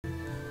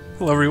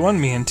Hello everyone,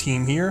 me and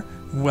team here.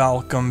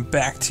 Welcome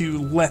back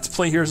to Let's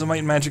Play Heroes of Might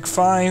and Magic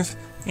 5.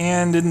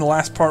 And in the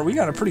last part, we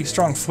got a pretty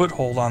strong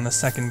foothold on the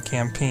second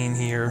campaign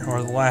here,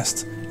 or the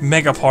last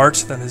mega part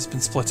that has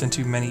been split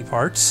into many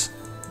parts.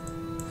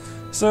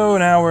 So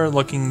now we're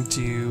looking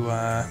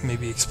to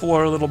maybe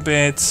explore a little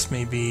bit,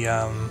 maybe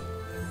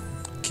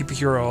keep a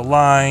hero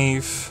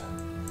alive,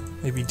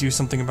 maybe do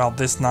something about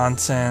this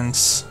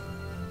nonsense.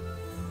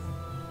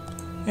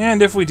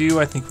 And if we do,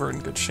 I think we're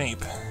in good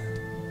shape.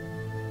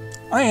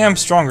 I am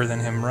stronger than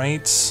him,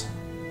 right?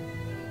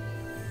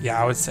 Yeah,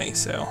 I would say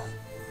so.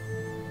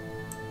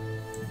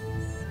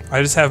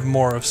 I just have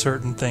more of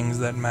certain things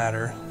that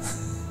matter.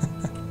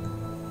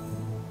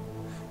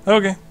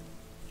 Okay.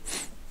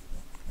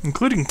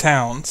 Including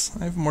towns.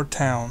 I have more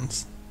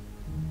towns.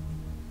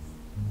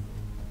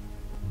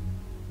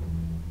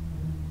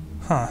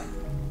 Huh.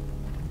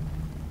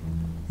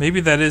 Maybe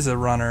that is a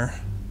runner.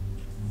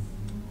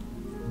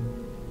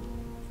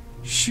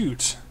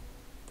 Shoot.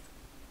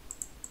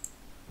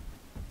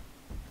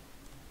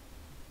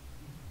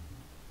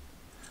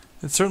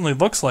 It certainly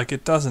looks like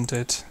it, doesn't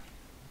it?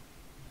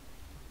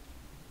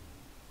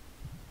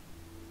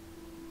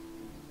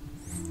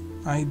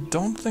 I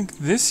don't think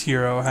this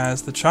hero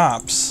has the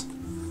chops.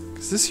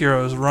 Because this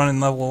hero is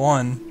running level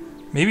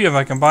 1. Maybe if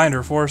I combined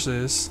her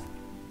forces.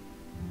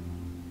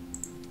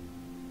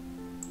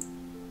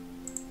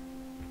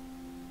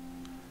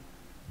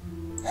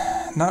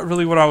 Not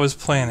really what I was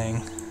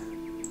planning.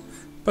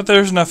 But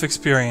there's enough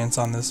experience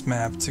on this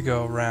map to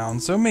go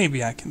around, so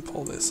maybe I can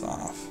pull this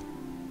off.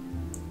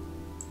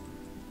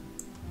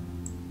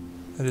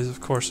 That is,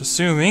 of course,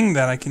 assuming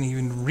that I can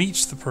even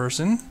reach the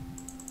person.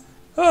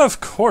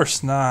 Of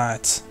course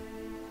not.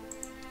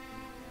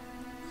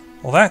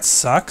 Well, that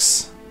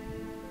sucks.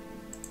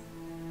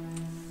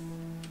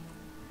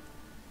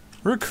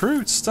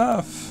 Recruit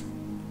stuff.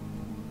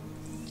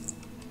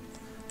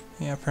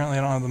 Yeah, apparently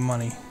I don't have the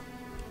money.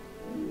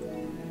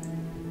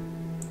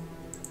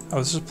 Oh,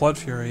 it's just Blood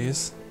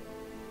Furies.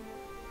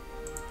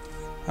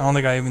 I don't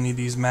think I even need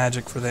to use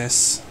magic for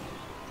this.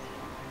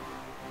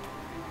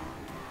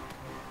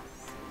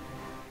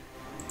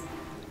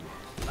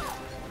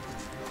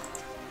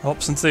 Well,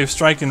 since they've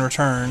strike in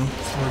return,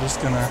 we're just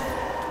gonna...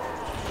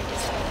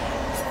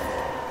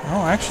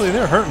 Oh, actually,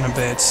 they're hurting a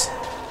bit.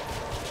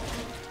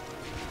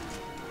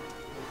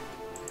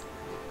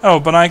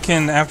 Oh, but I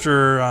can,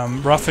 after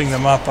roughing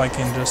them up, I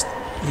can just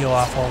heal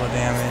off all the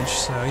damage,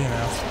 so, you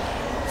know.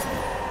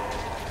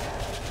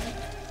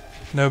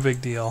 No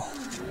big deal.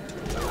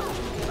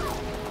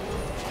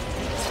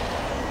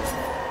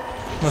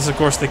 Unless, of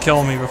course, they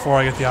kill me before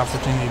I get the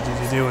opportunity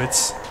to do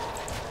it.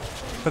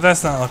 But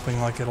that's not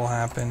looking like it'll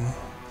happen.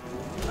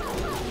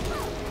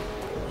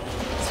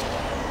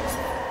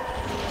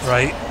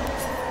 Right?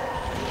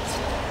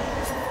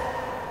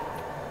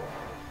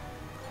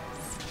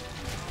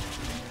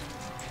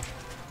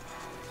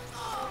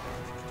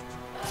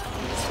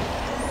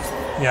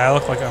 Yeah, I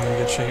look like I'm in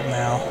good shape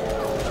now.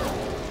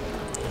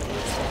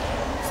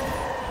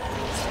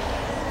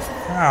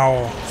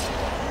 Ow.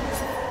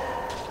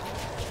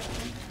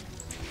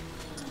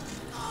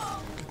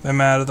 Get them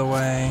out of the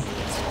way.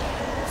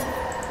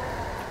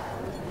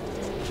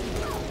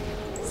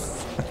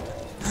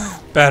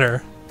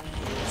 Better.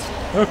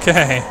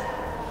 Okay.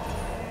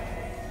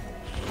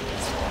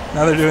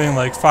 Now they're doing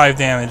like 5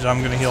 damage,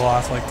 I'm gonna heal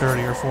off like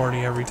 30 or 40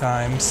 every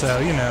time, so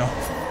you know.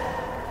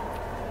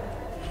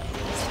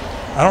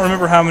 I don't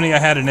remember how many I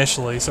had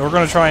initially, so we're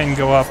gonna try and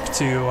go up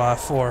to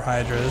 4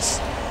 Hydras.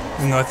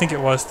 Even though I think it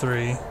was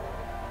 3.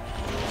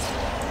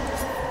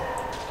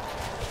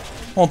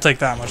 Won't take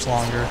that much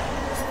longer.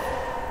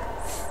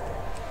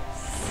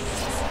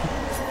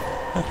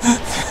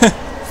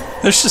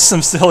 There's just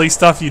some silly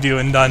stuff you do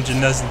in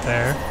dungeon, isn't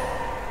there?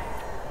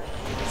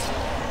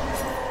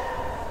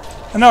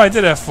 Oh, no, I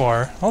did have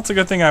 4. Well, it's a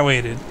good thing I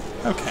waited.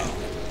 Okay.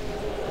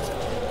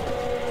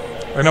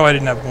 Or no, I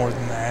didn't have more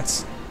than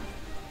that.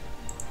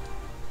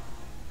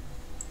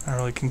 Not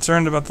really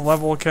concerned about the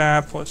level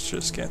cap. Let's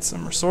just get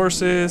some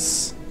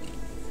resources.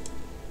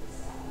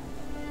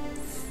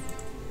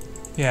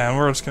 Yeah, and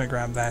we're just gonna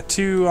grab that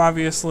too,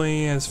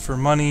 obviously, as for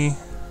money.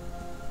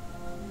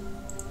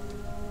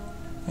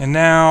 And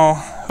now,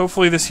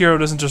 hopefully this hero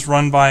doesn't just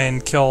run by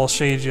and kill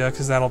Shadia,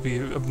 because that'll be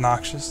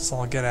obnoxious, so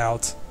I'll get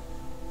out.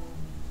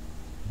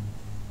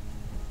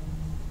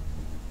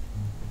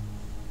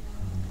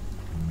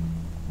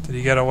 Did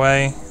he get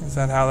away? Is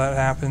that how that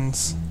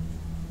happens?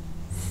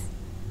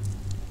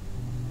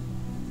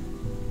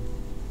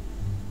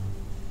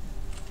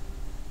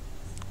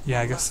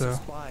 Yeah, I guess so.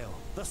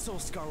 The soul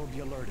scar will be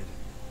alerted.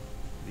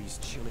 These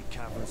chilly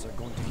caverns are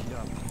going to heat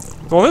up.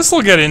 Well, this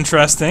will get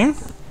interesting.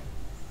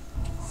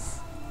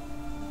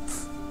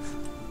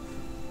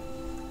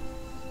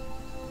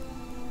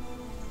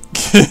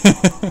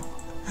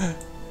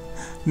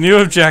 New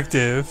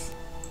objective.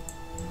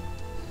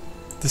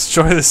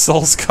 Destroy the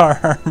Soul Scar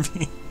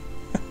army.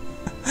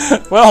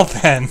 Well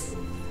then.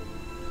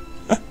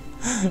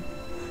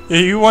 Yeah,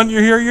 you want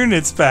your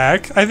units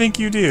back? I think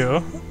you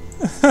do.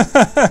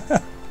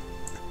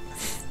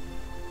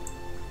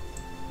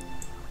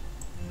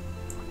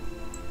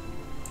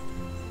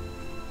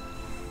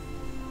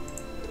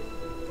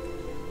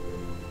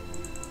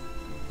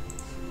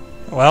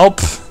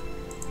 Welp.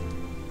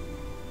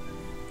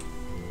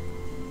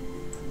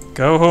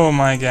 Go home,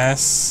 I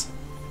guess.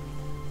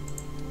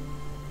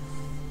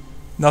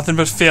 Nothing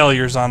but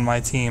failures on my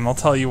team, I'll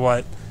tell you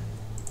what.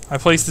 I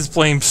place this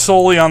blame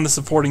solely on the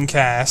supporting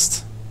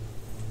cast.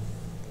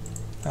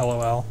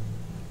 LOL.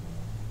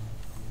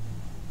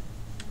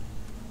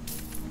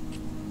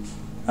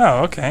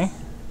 Oh, okay.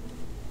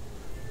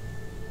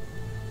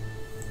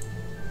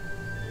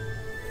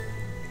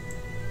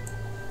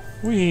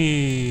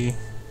 Whee!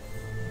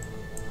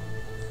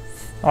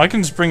 Oh, I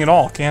can just bring it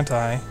all, can't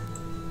I?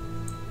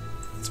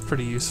 It's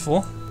pretty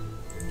useful.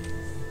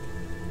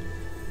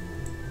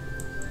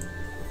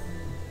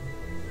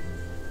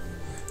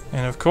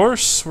 And of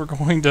course, we're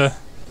going to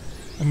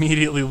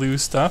immediately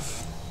lose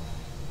stuff.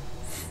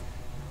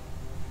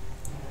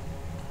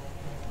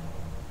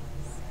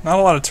 Not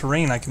a lot of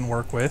terrain I can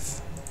work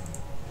with.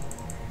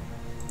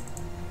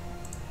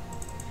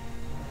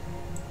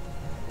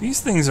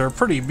 These things are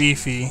pretty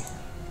beefy.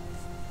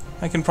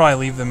 I can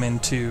probably leave them in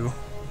too.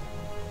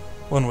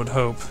 One would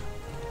hope.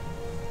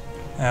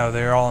 Oh,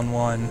 they're all in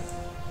one.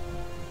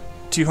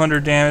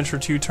 200 damage for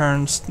 2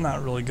 turns,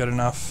 not really good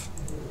enough.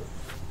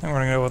 I think we're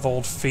gonna go with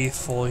Old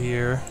Faithful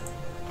here.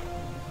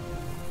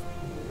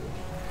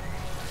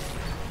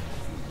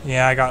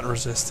 Yeah, I got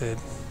resisted.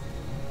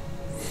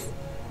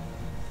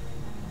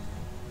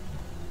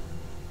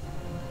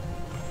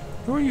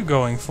 Who are you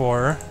going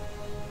for?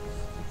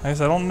 I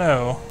guess I don't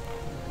know.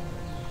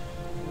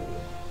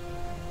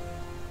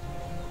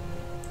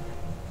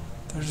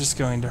 They're just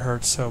going to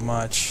hurt so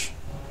much.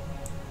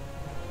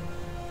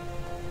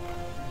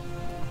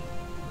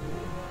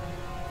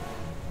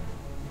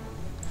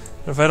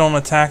 But if I don't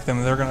attack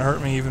them, they're going to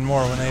hurt me even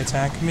more when they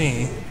attack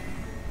me.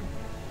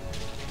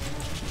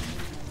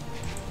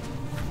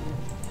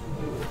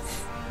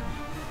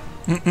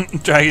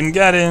 Dragon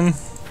Geddon!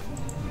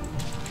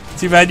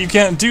 Too bad you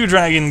can't do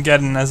Dragon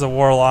Geddon as a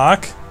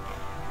warlock.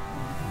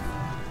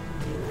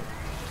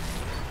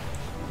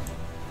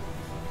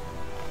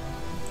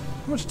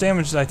 How much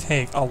damage did I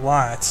take? A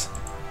lot.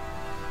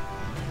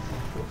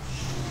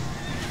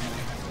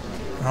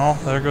 Well,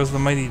 there goes the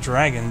mighty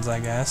dragons, I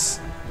guess.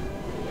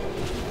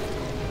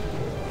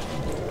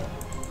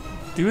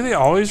 Do they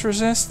always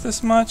resist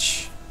this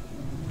much?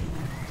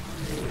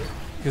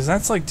 Because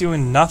that's like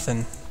doing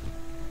nothing.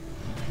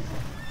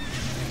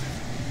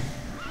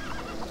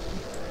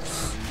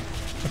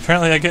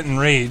 Apparently I get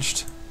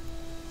enraged.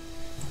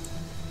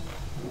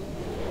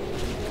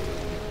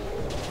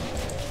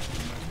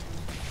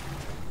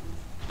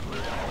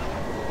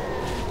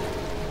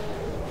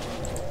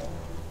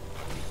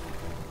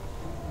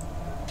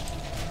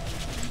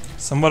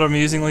 Somewhat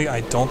amusingly,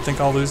 I don't think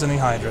I'll lose any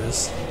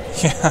Hydras.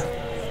 Yeah.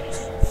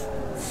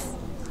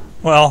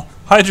 Well,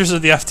 Hydras are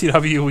the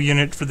FTW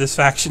unit for this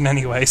faction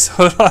anyway, so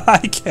what do I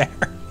care?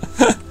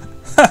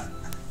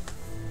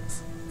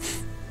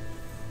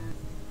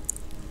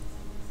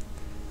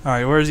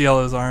 Alright, where's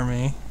Yellow's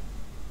army?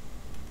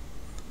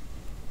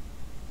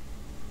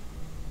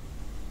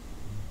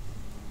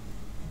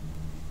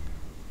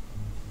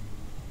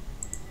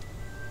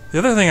 The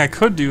other thing I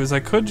could do is I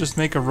could just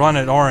make a run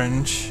at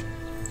Orange.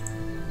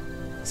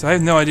 So I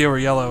have no idea where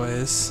Yellow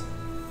is.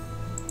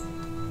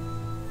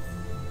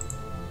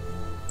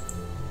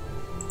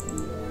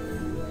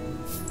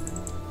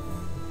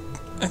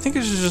 I think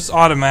it should just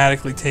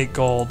automatically take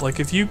gold. Like,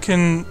 if you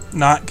can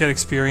not get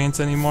experience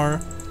anymore,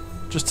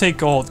 just take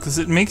gold, because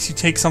it makes you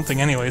take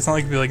something anyway. It's not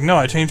like you'd be like, no,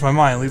 I changed my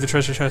mind, leave the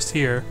treasure chest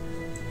here.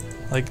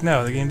 Like,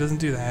 no, the game doesn't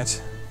do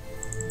that.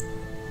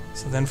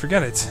 So then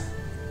forget it.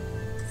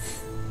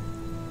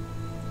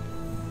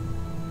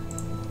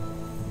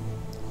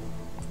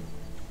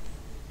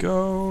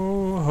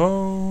 Go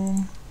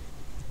home.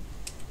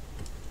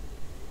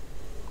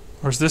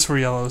 Or is this where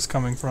Yellow is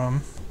coming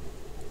from?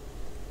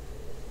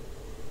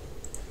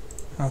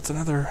 Oh, it's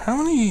another... How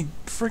many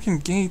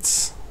freaking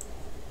gates?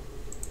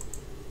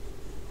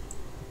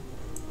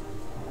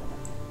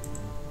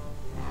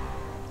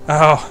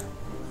 Oh.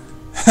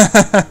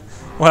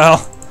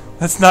 Well,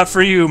 that's not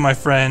for you, my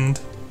friend.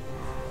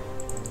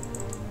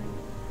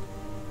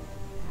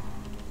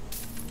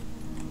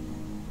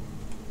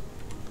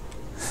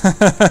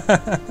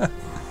 I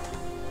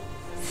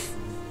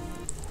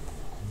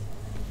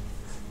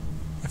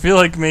feel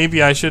like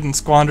maybe I shouldn't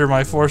squander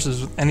my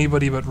forces with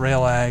anybody but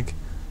Railag.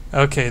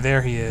 Okay,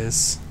 there he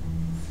is.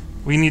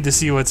 We need to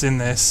see what's in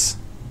this.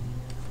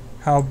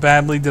 How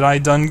badly did I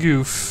done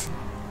goof?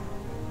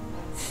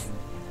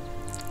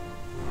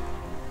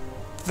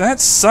 That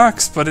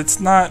sucks, but it's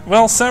not...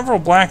 Well, several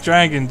black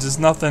dragons is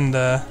nothing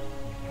to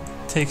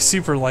take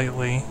super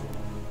lightly.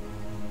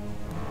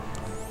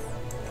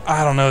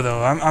 I don't know,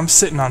 though. I'm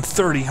sitting on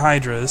 30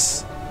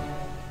 Hydras.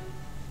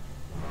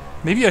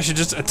 Maybe I should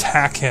just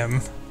attack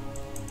him.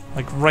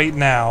 Like, right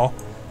now.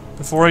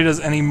 Before he does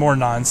any more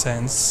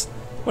nonsense.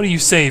 What do you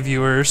say,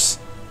 viewers?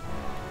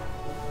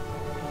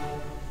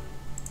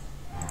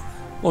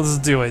 Let's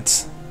do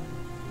it.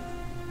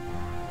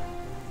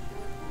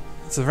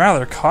 It's a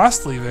rather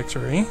costly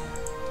victory.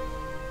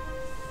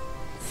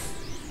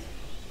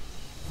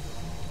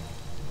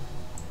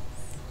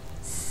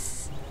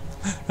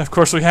 Of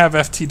course, we have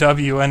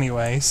FTW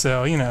anyway,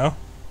 so, you know.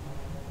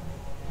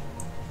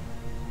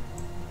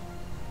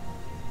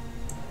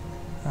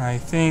 I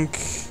think...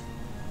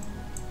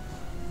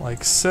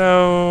 like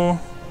so.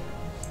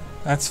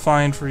 That's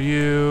fine for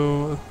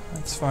you.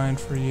 That's fine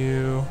for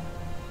you.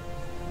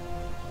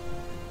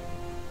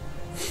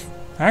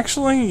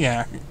 Actually,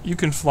 yeah, you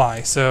can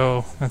fly,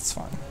 so that's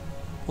fine.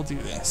 We'll do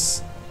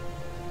this.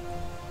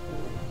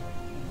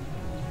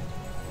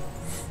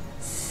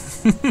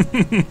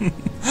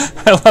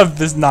 I love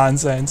this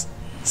nonsense.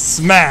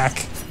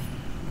 Smack!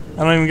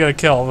 I don't even get a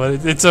kill,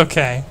 but it's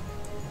okay.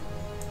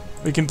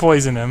 We can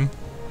poison him.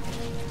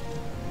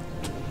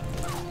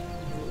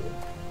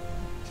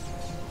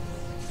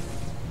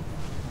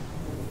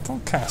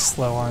 Don't cast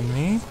slow on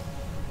me.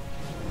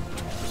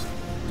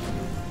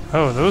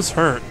 Oh, those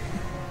hurt.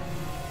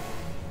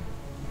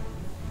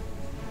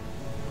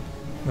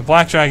 The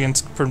black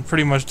dragons can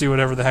pretty much do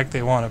whatever the heck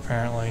they want,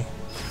 apparently.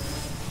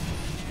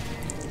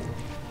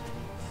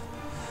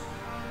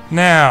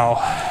 Now,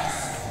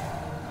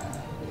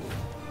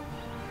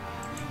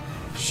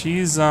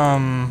 she's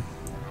a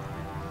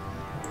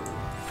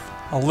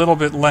little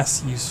bit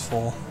less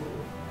useful.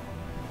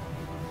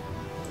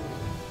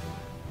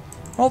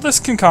 Well,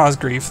 this can cause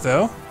grief,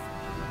 though.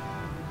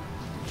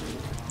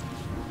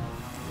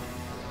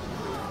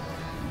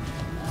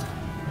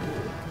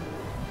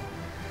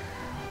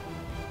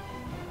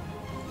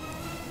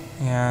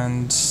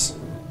 And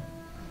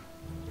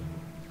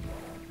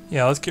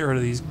yeah, let's get rid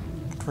of these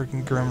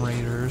freaking Grim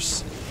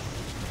Raiders.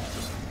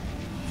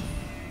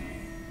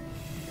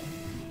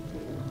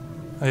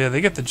 Oh yeah,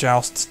 they get the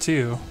jousts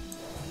too.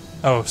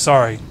 Oh,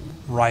 sorry.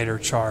 Rider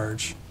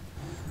charge.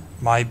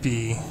 My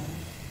B.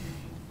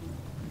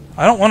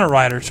 I don't want a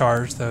rider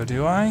charge though,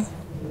 do I?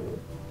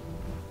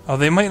 Oh,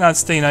 they might not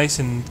stay nice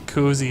and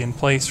cozy in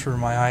place for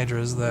my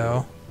Hydras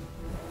though.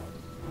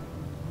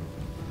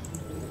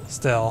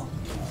 Still.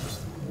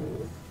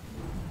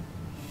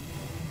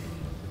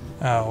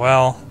 Oh,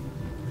 well.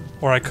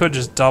 Or I could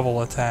just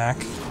double attack.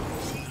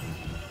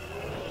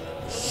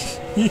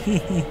 Yeah,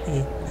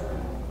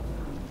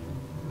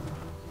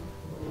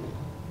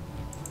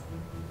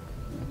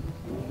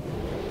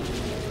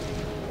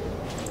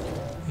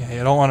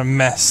 you don't want to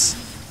mess.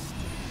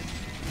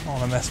 I don't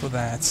want to mess with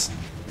that.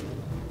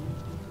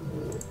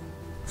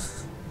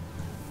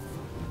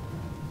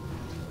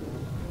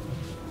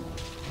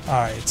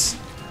 Alright.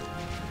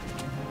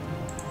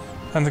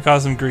 Time to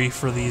cause some grief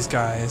for these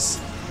guys.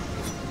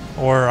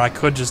 Or I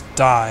could just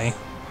die,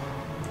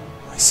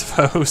 I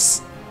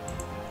suppose.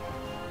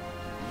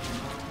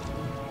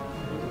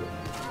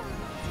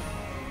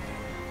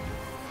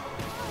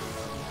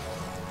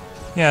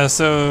 Yeah,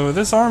 so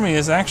this army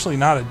is actually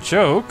not a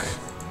joke.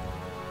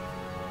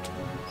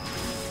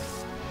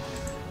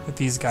 Get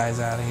these guys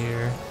out of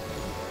here.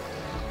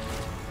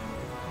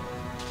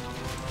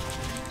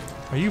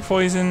 Are you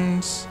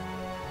poisoned?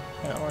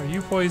 No, are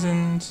you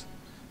poisoned?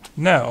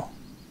 No.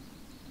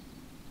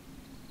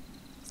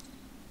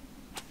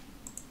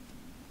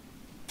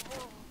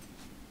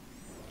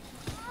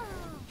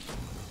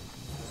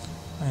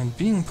 And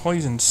being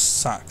poisoned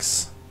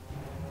sucks.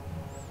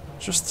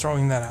 Just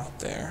throwing that out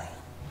there.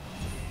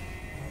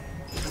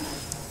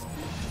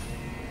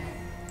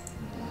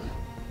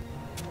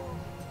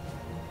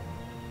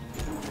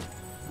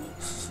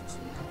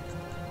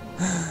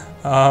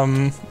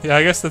 Yeah,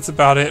 I guess that's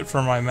about it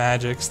for my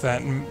magics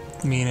that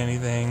mean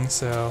anything,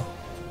 so...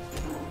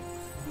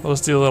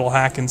 Let's do a little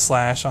hack and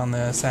slash on the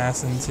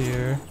assassins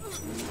here.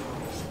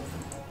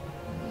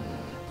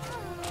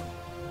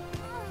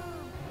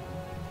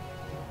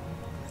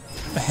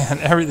 Man,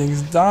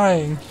 everything's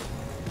dying.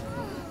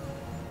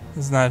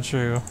 It's not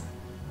true.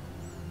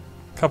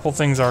 A couple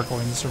things are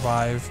going to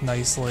survive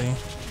nicely.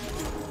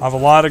 I have a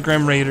lot of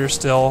Grim Raiders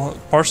still,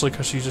 partially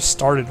because she just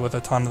started with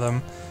a ton of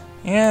them.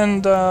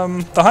 And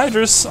the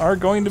Hydras are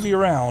going to be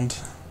around.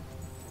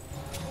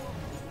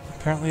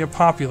 Apparently a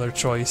popular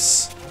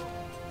choice.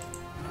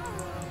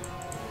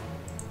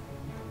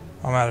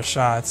 I'm out of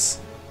shots.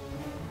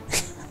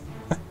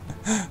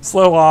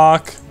 Slow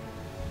walk.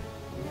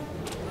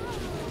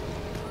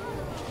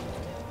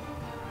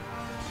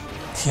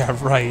 Yeah,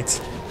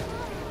 right.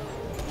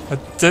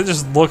 That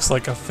just looks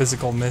like a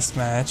physical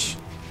mismatch.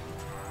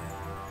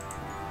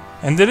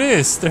 And it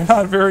is! They're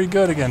not very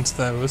good against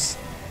those.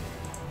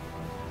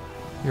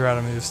 You're out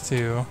of moves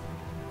too.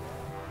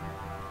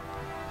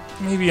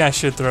 Maybe I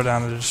should throw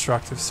down a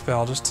destructive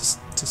spell just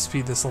to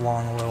speed this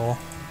along a little.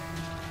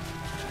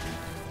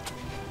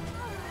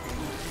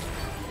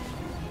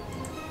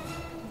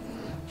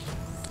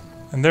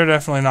 And they're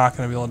definitely not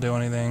going to be able to do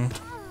anything.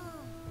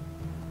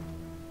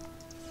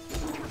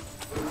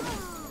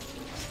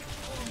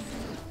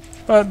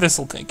 But this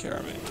will take care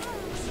of it.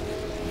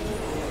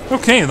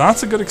 Okay,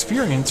 that's a good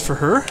experience for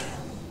her.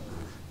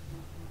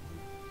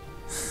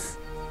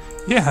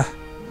 Yeah,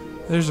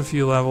 there's a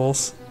few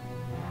levels.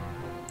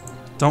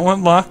 Don't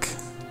want luck.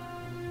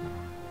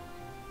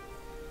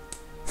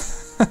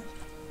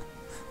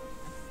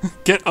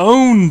 Get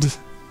owned!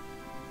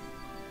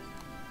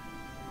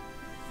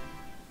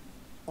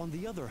 On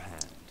the other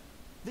hand,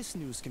 This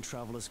news can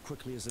travel as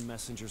quickly as the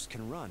messengers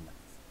can run.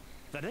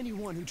 That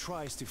anyone who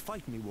tries to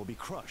fight me will be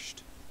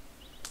crushed.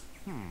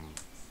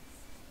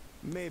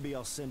 Maybe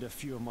I'll send a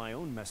few of my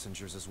own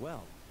messengers as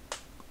well.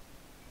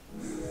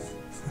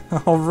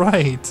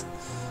 Alright.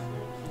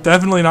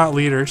 Definitely not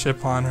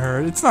leadership on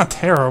her. It's not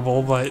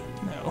terrible, but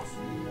no.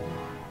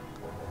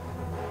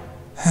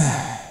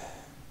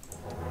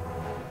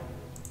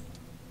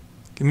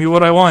 Give me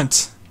what I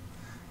want.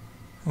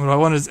 What I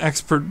want is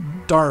expert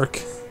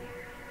dark.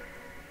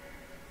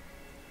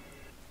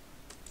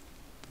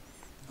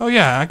 Oh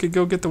yeah, I could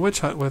go get the witch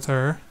hut with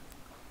her.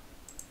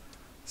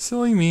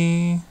 Silly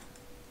me.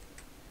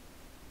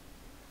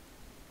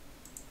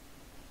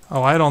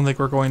 Oh, I don't think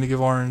we're going to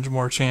give Orange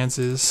more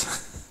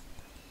chances.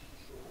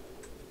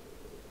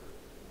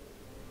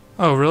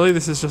 Oh, really?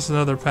 This is just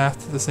another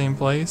path to the same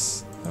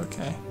place?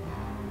 Okay.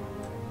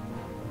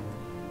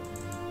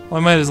 Well,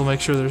 I might as well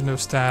make sure there's no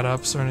stat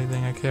ups or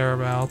anything I care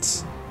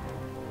about.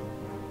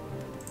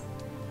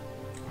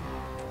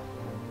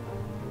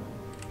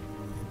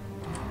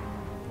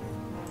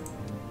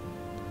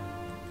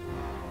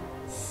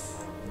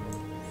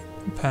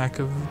 A pack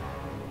of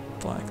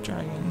black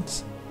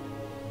dragons.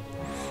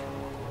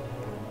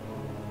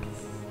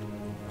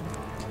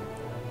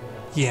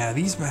 Yeah,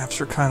 these maps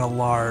are kind of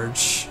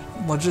large.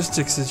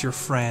 Logistics is your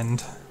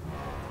friend.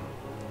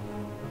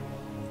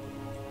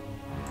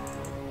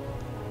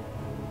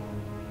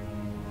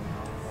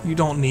 You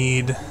don't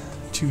need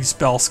 2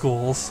 spell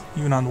schools,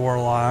 even on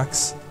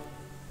warlocks.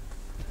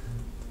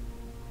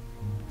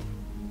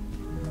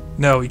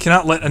 No, you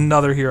cannot let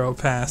another hero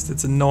past.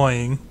 It's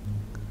annoying.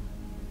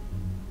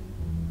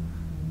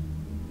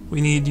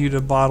 We need you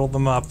to bottle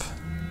them up.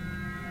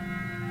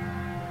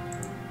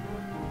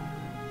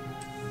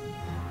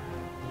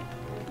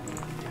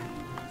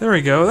 There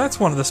we go. That's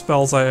one of the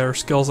spells or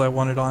skills I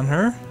wanted on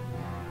her.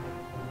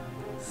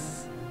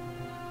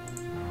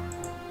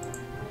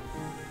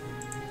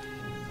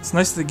 It's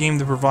nice of the game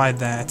to provide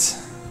that.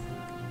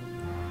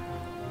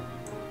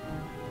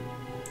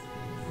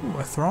 Ooh,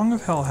 a throng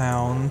of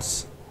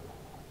hellhounds.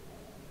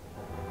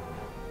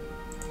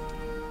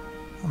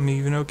 I'm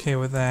even okay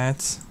with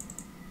that.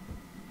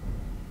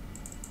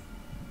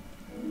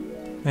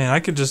 Man,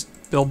 I could just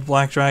build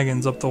black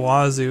dragons up the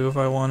wazoo if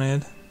I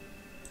wanted.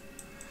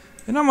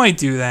 And I might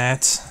do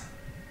that.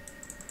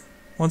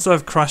 Once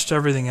I've crushed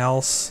everything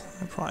else,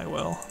 I probably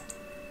will.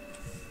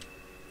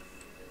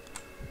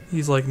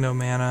 He's like no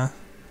mana.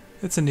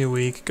 It's a new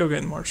week. Go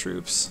get more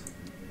troops.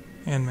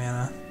 And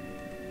mana.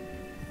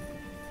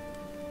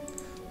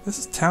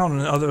 This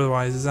town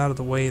otherwise is out of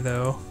the way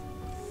though.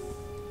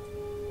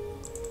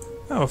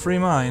 Oh, free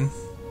mine.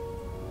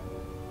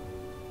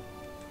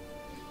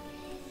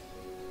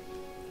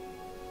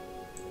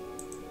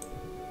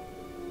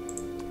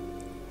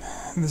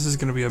 This is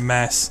gonna be a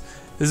mess.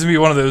 This is gonna be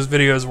one of those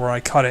videos where I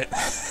cut it.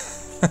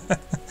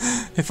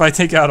 If I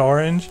take out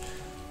Orange.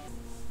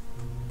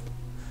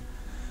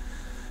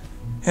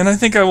 And I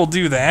think I will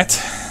do that.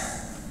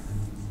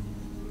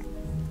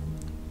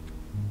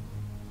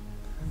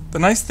 The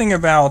nice thing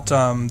about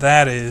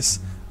that is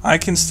I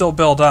can still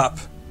build up.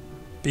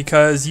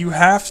 Because you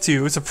have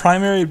to, it's a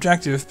primary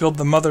objective, build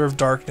the Mother of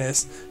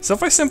Darkness. So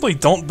if I simply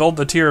don't build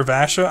the Tear of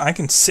Asha, I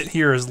can sit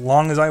here as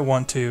long as I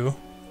want to.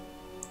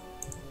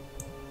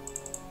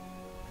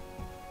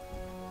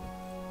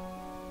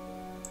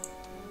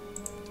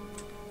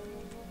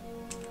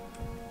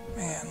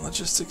 Man,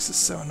 logistics is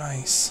so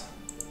nice.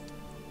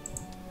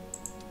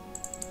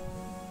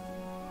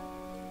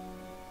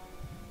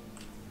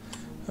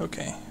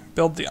 Okay,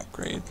 build the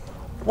upgrade.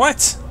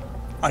 What?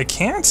 I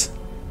can't?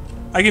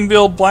 I can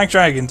build black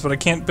dragons, but I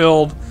can't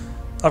build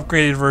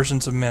upgraded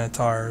versions of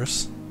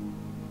minotaurs.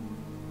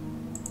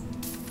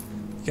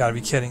 You gotta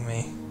be kidding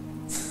me.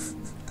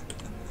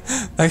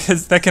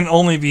 That can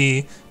only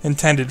be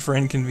intended for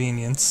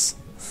inconvenience.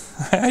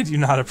 I do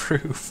not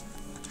approve.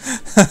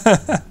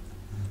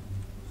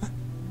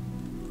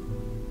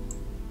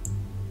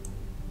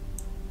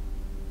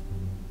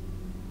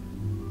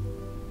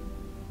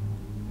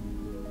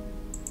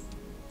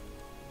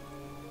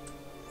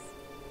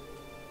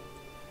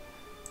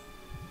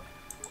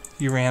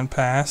 You ran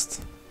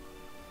past.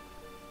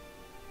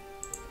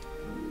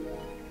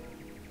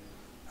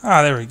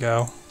 Ah, there we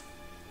go.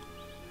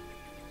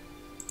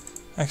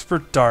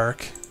 Expert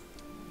Dark.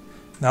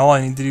 Now all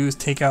I need to do is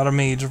take out a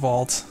Mage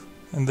Vault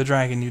and the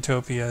Dragon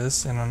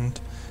Utopias, and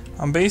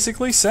I'm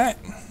basically set.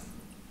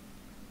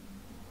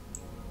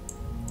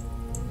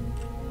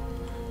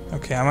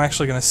 Okay, I'm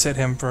actually going to sit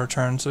him for a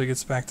turn so he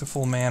gets back to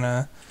full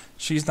mana.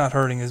 She's not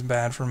hurting as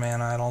bad for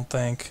mana, I don't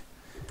think.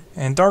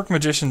 And Dark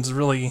Magicians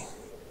really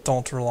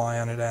don't rely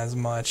on it as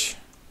much.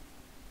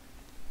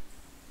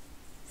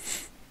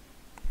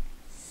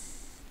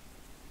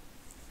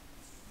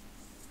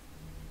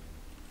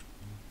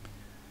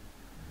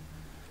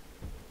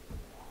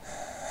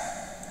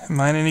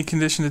 Am I in any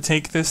condition to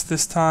take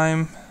this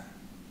time?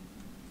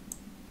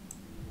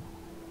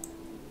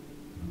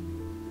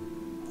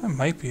 I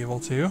might be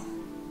able to.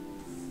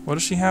 What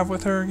does she have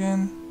with her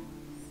again?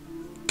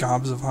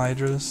 Gobs of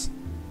Hydras.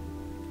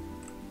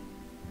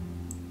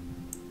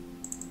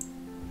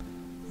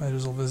 Might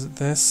as well visit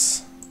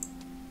this.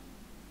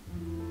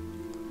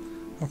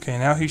 Okay,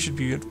 now he should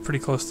be pretty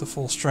close to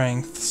full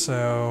strength,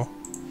 so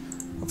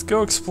let's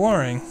go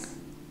exploring.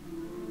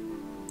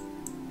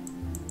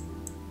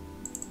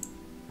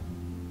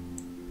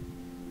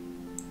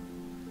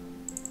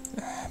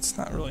 It's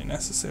not really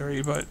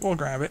necessary, but we'll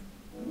grab it.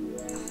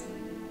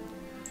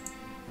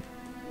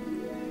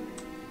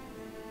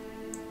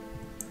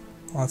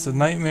 Lots of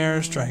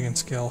nightmares, dragon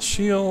scale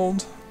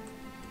shield.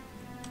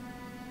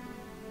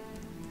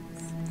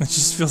 It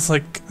just feels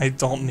like I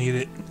don't need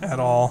it at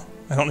all.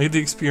 I don't need the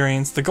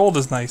experience. The gold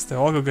is nice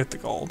though, I'll go get the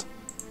gold.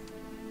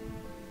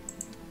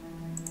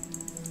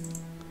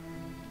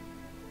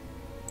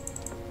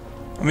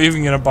 I'm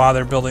even gonna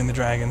bother building the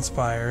dragon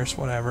spires,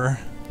 whatever.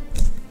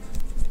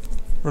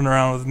 Run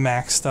around with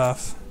max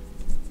stuff.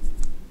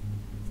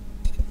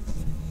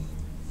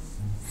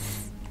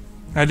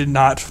 I did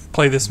not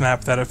play this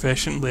map that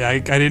efficiently. I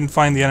didn't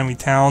find the enemy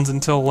towns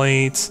until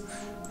late,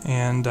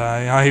 and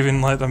I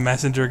even let a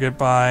messenger get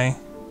by.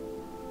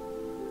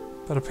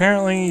 But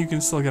apparently you can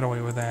still get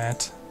away with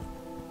that.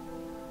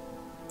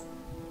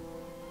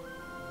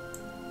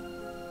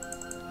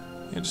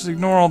 Yeah, just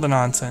ignore all the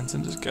nonsense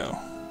and just go.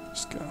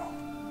 Just go.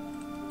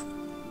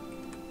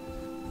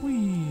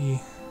 Whee!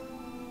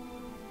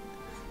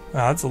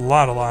 Wow, that's a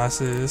lot of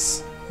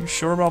losses. You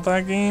sure about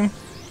that game?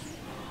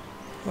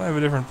 I have a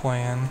different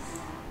plan.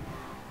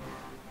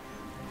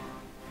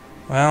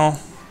 Well,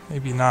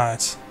 maybe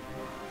not.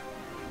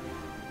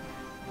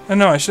 Oh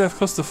no, I should have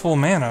close to full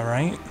mana,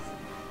 right?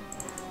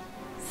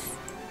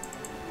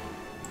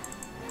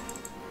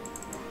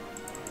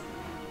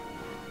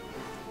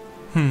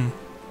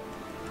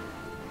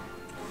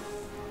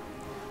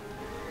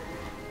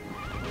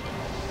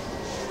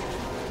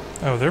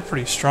 Oh, they're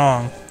pretty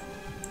strong.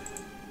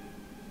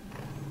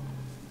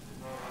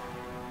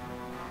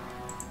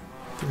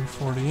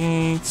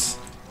 348.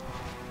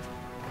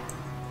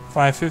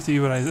 550,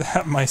 but I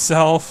zap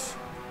myself.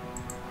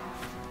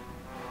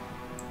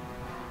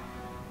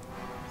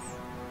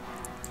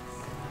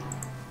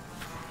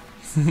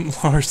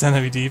 Lowers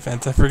enemy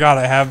defense. I forgot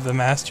I have the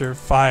Master of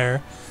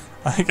Fire.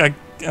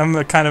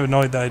 I'm kind of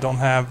annoyed that I don't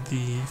have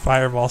the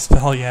Fireball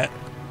spell yet.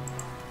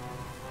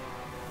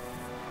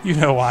 You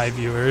know why,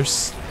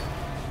 viewers.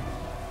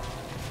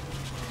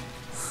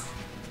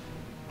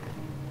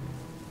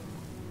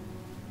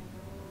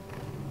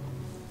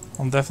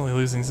 I'm definitely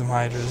losing some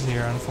Hydras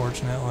here,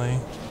 unfortunately.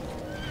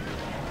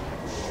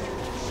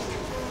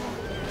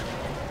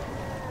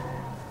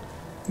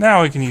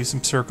 Now we can use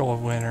some Circle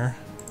of Winter.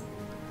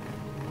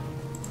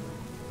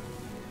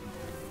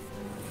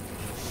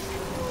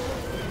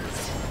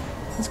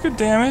 That's good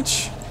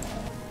damage.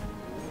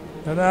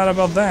 No doubt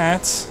about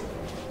that.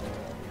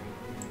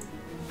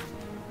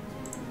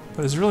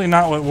 But it's really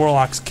not what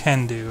Warlocks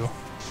can do.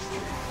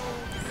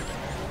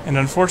 And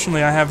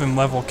unfortunately I have him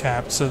level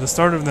capped, so the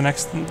start of the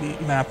next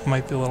map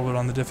might be a little bit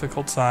on the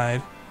difficult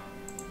side.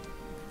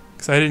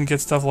 Because I didn't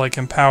get stuff like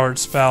empowered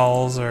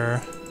spells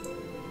or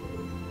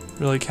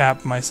really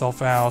cap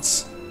myself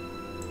out.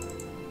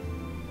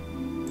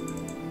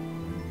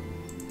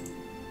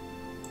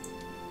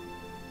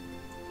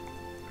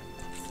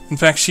 In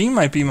fact, she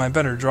might be my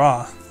better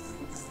draw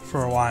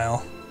for a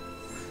while.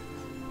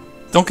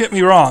 Don't get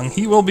me wrong,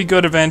 he will be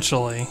good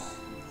eventually.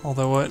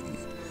 Although what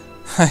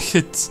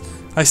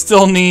I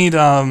still need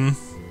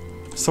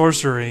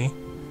sorcery.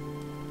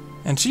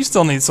 And she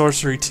still needs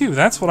sorcery too.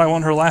 That's what I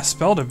want her last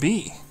spell to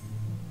be.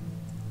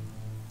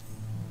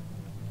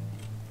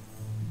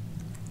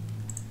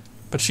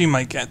 But she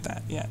might get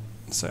that yet,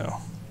 so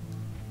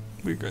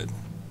we're good.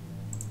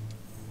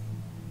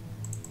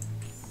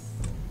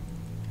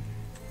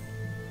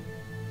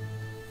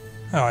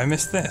 Oh, I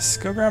missed this.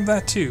 Go grab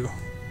that too.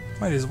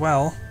 Might as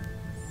well.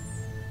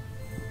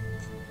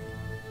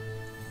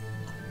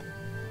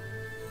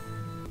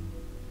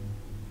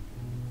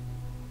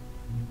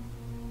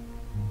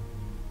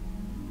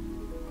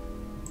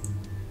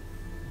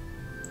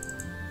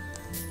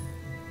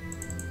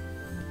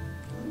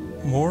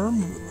 More?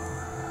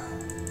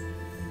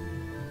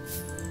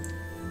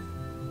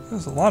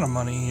 There's a lot of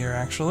money here,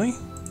 actually.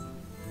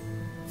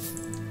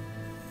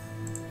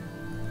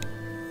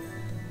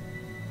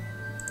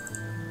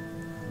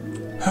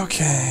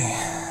 Okay.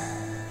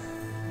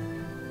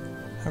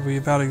 Have we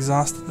about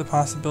exhausted the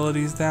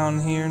possibilities down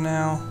here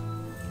now?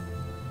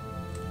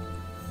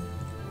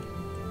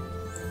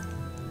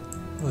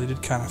 Really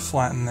did kind of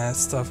flatten that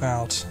stuff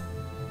out.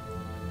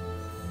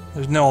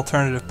 There's no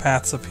alternative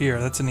paths up here.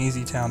 That's an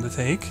easy town to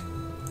take.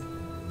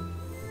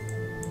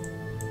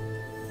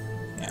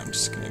 Yeah, I'm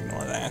just gonna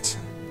ignore that.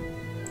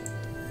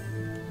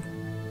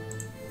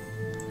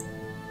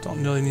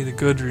 Don't really need a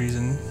good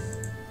reason.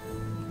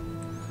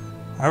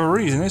 I have a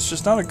reason, it's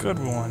just not a good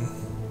one.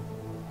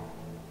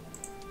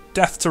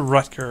 Death to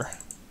Rutger.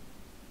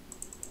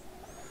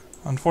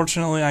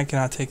 Unfortunately, I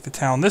cannot take the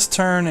town this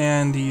turn,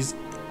 and he's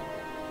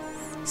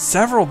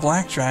several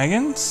black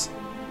dragons?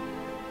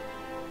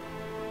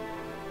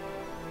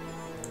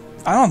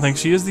 I don't think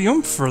she has the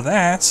oomph for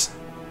that.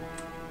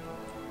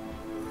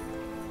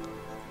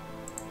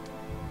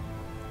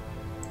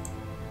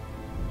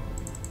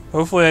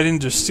 Hopefully I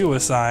didn't just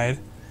suicide.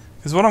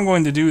 Because what I'm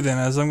going to do then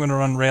is I'm going to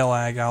run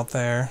Railag out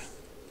there.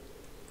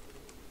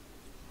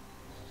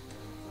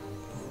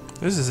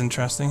 This is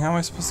interesting. How am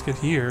I supposed to get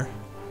here?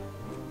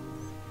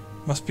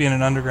 Must be in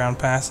an underground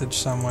passage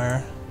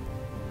somewhere.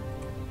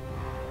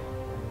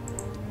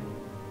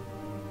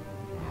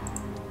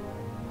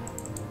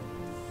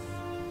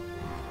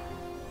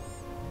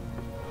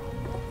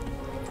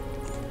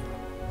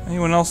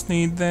 Anyone else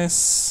need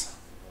this?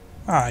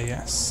 Ah,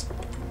 yes.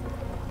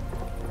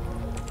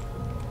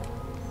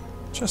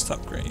 Just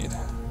upgrade.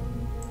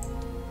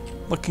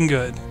 Looking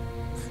good.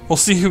 We'll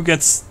see who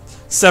gets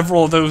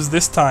several of those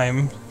this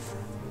time.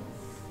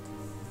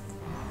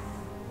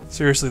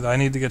 Seriously though, I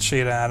need to get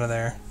Shada out of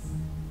there.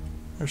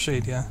 Or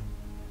Shadia.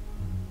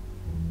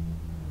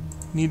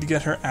 Need to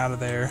get her out of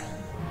there.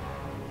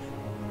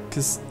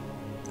 Because...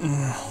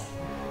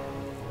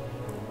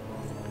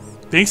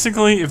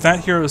 basically, if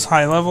that hero is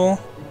high level,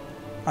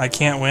 I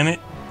can't win it.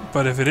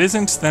 But if it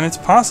isn't, then it's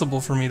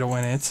possible for me to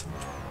win it.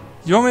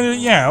 You want me to...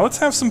 yeah, let's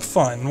have some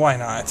fun. Why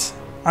not?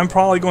 I'm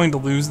probably going to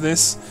lose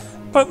this,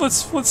 but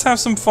let's have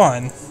some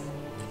fun.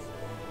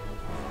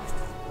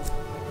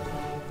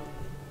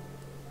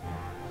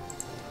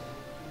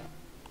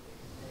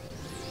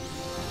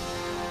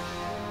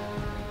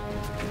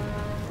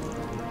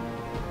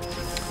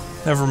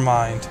 Never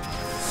mind.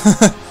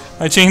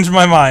 I changed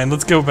my mind.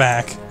 Let's go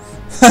back.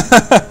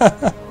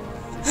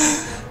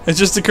 It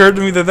just occurred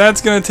to me that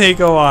that's going to take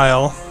a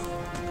while.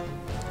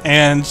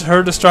 And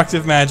her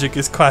destructive magic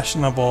is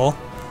questionable.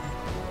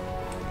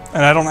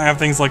 And I don't have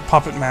things like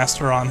Puppet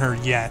Master on her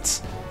yet.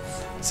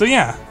 So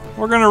yeah,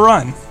 we're going to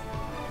run.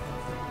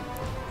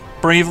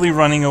 Bravely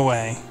running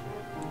away.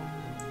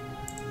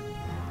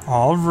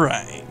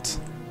 Alright.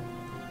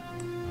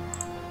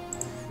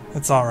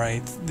 That's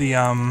alright. The,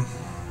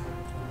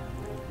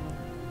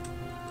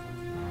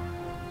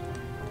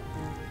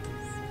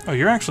 oh,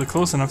 you're actually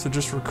close enough to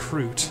just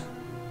recruit.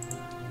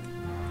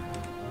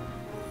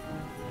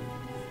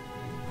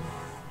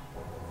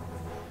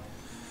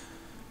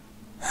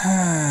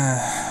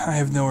 I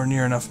have nowhere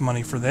near enough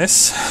money for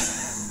this.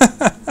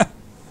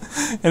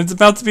 And it's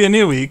about to be a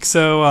new week,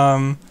 so,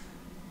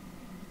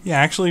 yeah,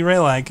 actually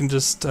Raylag can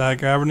just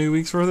grab a new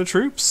week's worth of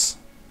troops.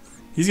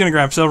 He's going to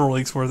grab several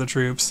weeks' worth of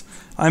troops.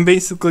 I'm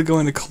basically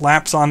going to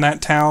collapse on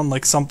that town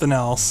like something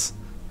else.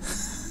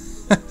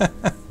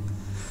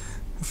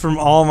 From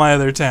all my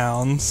other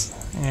towns.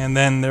 And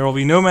then there will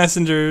be no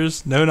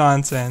messengers, no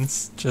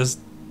nonsense, just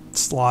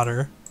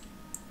slaughter.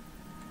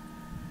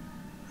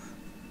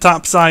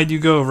 Top side you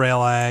go,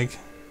 Raylag.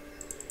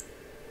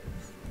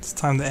 It's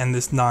time to end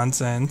this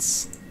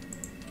nonsense.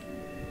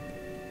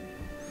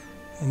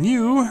 And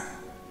you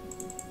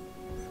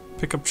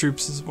pick up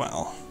troops as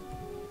well.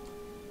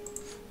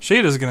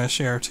 Shada's gonna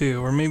share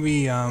too, or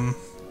maybe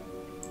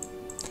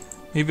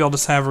maybe I'll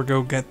just have her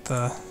go get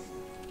the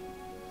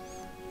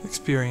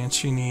experience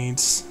she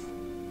needs.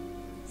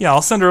 Yeah,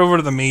 I'll send her over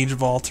to the Mage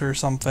Vault or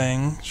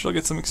something. She'll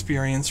get some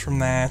experience from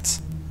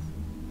that.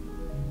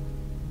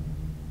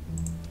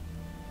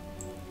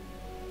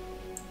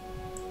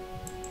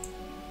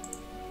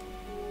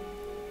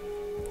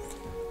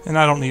 And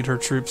I don't need her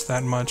troops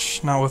that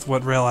much, not with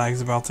what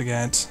Raylag's about to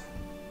get.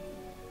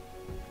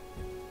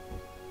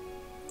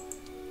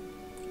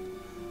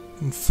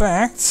 In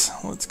fact,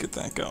 let's get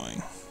that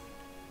going.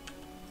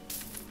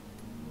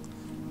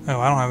 Oh,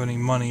 I don't have any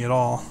money at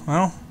all.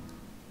 Well,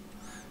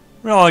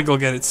 Raylag will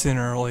get it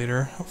sooner or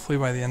later, hopefully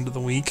by the end of the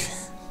week.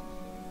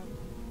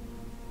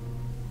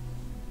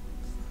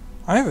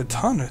 I have a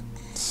ton of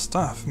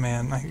stuff,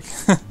 man.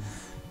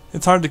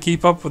 It's hard to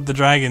keep up with the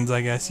dragons,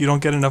 I guess. You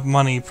don't get enough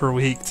money per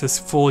week to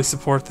fully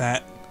support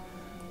that.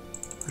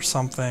 Or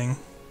something.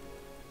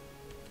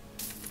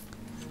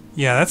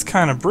 Yeah, that's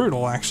kind of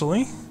brutal,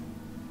 actually.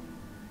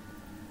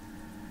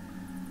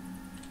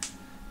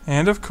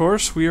 And of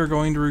course, we are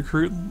going to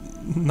recruit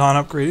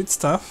non-upgraded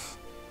stuff.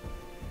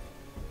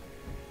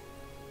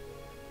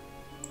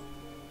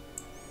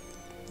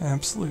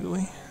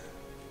 Absolutely.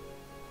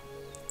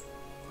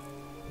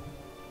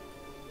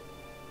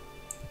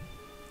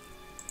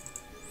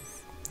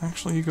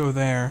 Actually, you go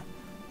there.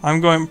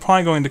 I'm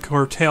probably going to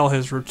curtail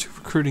his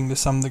recruiting to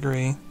some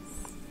degree.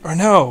 Or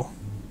no!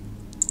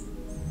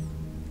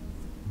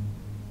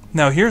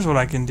 Now, here's what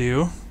I can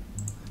do.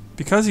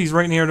 Because he's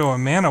right near to a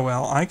mana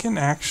well, I can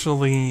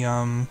actually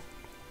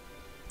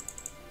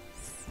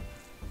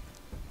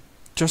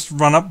just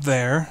run up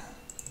there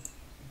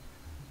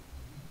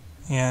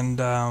and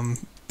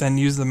then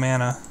use the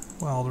mana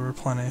well to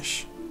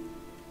replenish.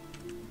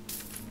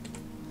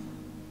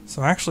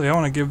 So actually, I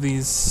want to give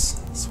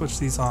these, switch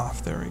these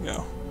off. There we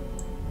go.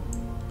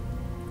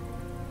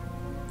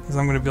 Because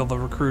I'm going to be able to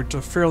recruit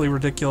a fairly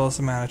ridiculous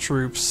amount of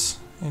troops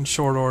in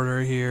short order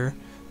here.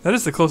 That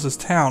is the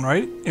closest town,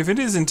 right? If it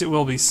isn't, it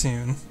will be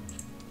soon.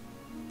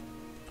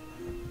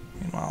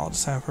 Meanwhile, I'll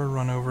just have her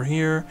run over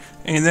here.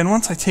 And then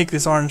once I take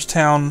this orange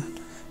town,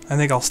 I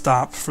think I'll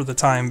stop for the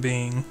time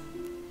being.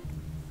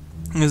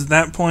 Because at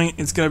that point,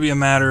 it's going to be a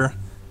matter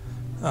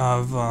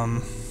of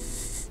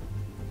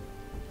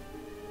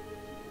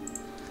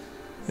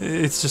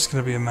It's just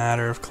going to be a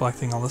matter of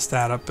collecting all the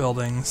stat up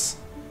buildings.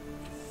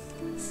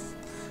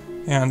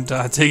 And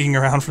taking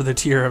around for the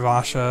Tier of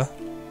Asha.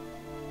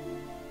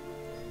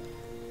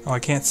 Oh, I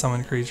can't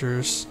summon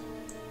creatures.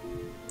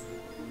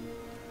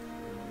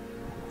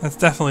 That's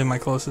definitely my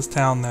closest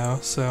town, though,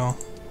 so...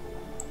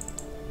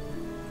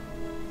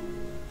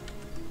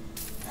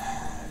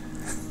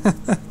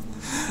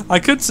 I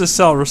could just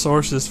sell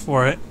resources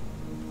for it.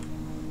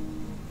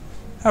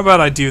 How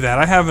about I do that?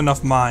 I have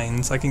enough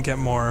mines. I can get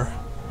more.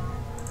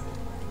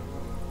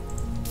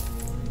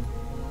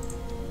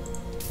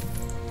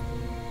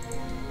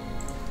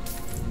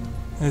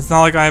 It's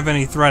not like I have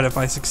any threat if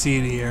I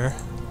succeed here.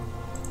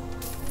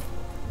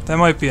 That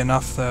might be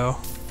enough, though.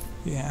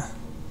 Yeah.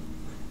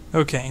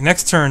 Okay,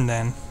 next turn,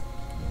 then.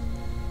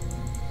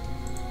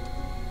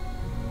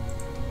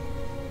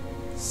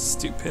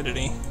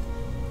 Stupidity.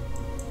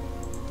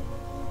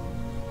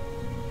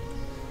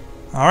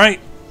 Alright.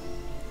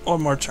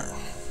 One more turn.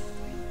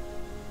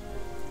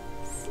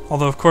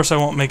 Although, of course, I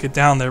won't make it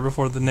down there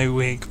before the new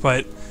week,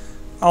 but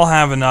I'll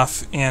have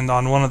enough, and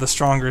on one of the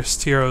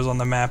strongest heroes on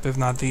the map, if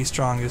not the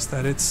strongest,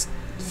 that it's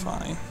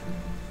fine.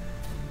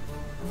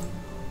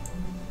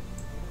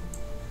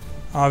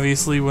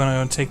 Obviously, we're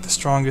going to take the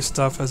strongest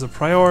stuff as a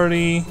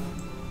priority.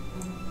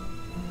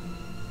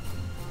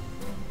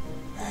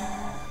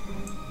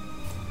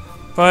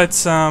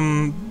 But,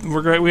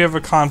 we're great. We have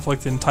a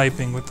conflict in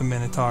typing with the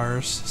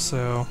Minotaurs,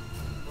 so...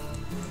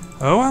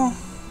 Oh well.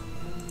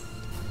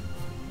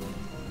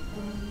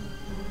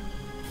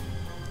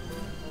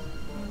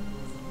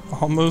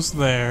 Almost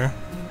there.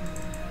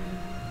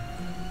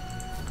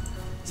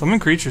 Summon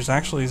creatures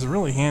actually is a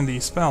really handy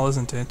spell,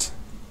 isn't it?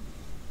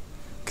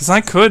 Because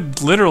I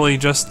could literally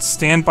just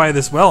stand by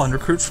this well and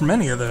recruit from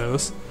any of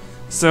those.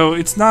 So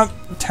it's not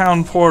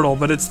Town Portal,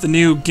 but it's the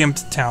new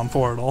gimped Town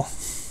Portal.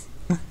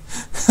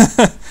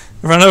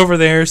 Run over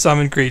there,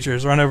 summon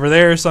creatures. Run over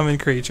there, summon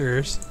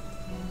creatures.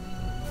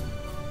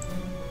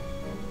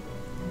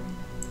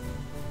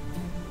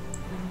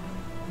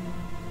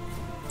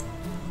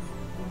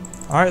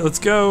 Alright, let's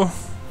go.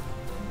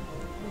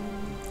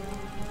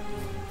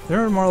 Is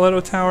there a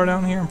Marletto Tower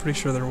down here? I'm pretty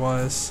sure there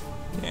was.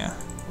 Yeah.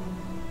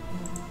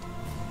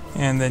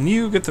 And then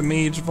you get the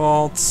Mage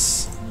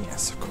Vaults.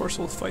 Yes, of course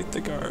we'll fight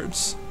the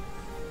guards.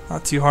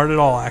 Not too hard at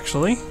all,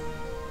 actually.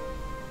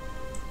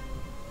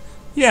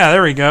 Yeah,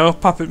 there we go.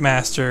 Puppet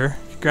Master.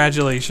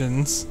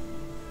 Congratulations.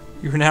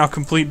 You're now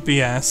complete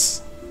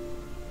BS.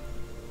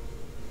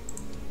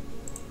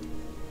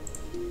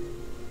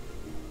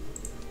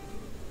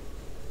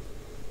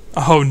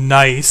 Oh,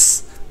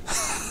 nice.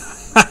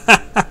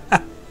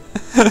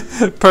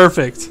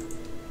 Perfect.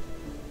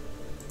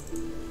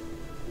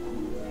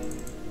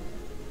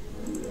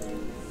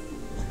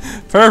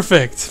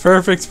 Perfect.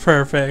 Perfect,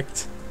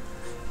 perfect.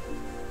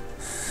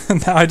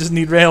 Now I just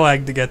need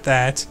Raylag to get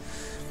that.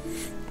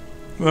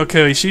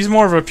 Okay, she's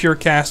more of a pure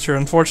caster.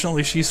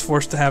 Unfortunately, she's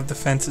forced to have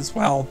defense as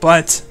well,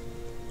 but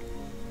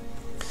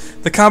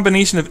the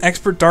combination of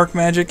Expert Dark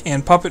Magic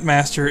and Puppet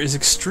Master is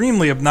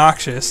extremely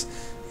obnoxious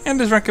and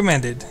is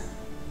recommended.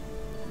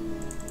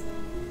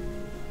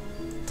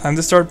 Time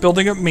to start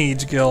building up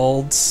mage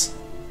guilds.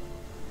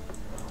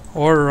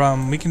 Or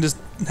we can just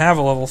have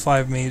a level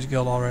 5 mage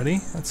guild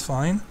already. That's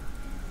fine.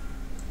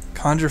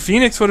 Conjure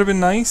Phoenix would have been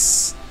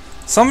nice.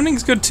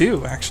 Summoning's good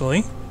too,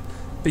 actually.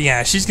 But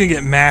yeah, she's gonna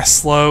get mass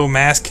slow,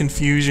 mass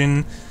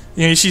confusion.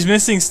 You know, she's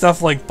missing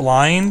stuff like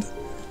blind,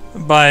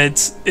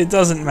 but it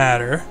doesn't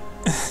matter.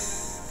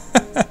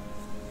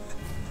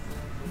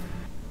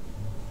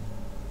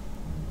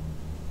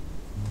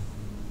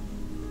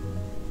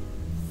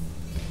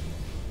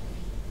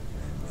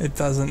 It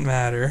doesn't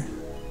matter.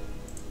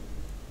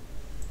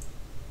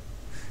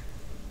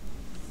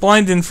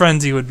 Blind and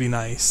Frenzy would be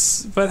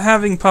nice, but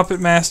having Puppet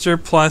Master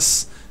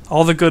plus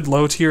all the good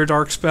low-tier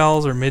dark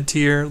spells, or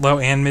mid-tier, low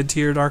and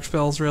mid-tier dark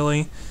spells,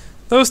 really,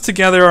 those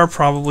together are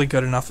probably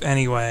good enough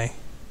anyway.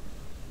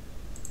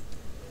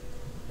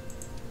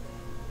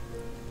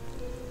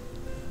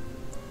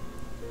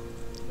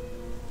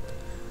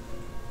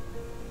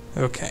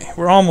 Okay,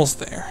 we're almost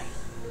there.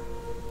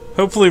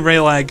 Hopefully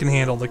Raylag can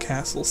handle the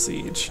castle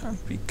siege.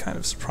 I'd be kind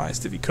of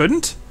surprised if he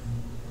couldn't.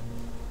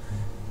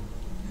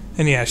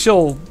 And yeah,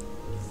 she'll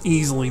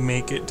easily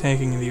make it,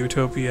 tanking the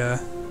Utopia.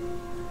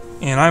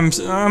 And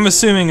I'm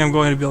assuming I'm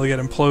going to be able to get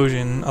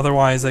Implosion,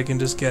 otherwise I can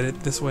just get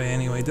it this way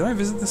anyway. Did I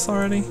visit this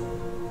already?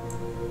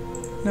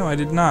 No, I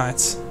did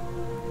not.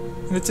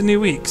 And it's a new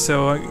week,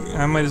 so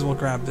I might as well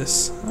grab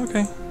this.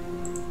 Okay.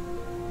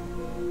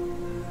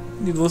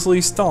 Needlessly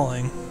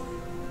stalling.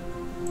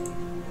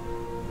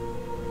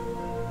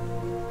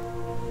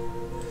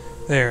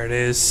 There it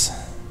is.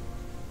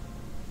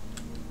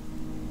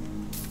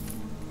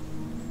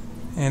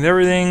 And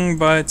everything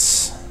but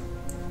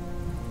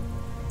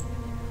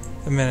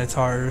the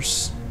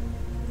Minotaurs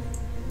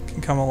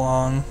can come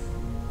along.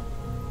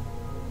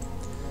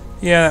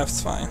 Yeah,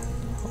 that's fine.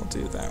 I'll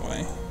do it that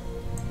way.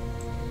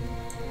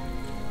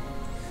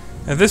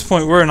 At this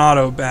point, we're in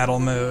auto battle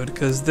mode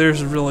because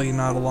there's really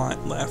not a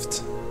lot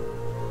left.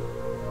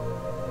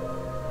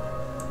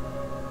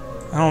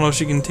 I don't know if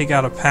she can take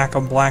out a pack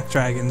of black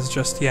dragons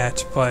just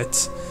yet, but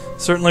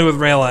certainly with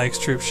Raelag's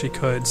troops she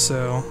could,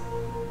 so...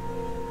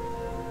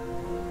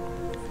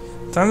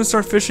 Time to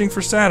start fishing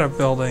for startup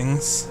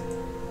buildings.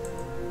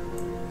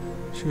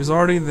 She was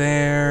already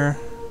there.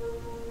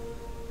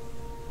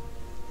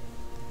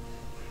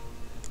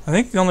 I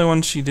think the only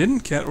ones she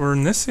didn't get were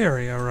in this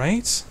area,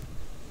 right?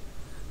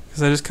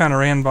 Because I just kind of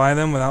ran by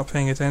them without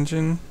paying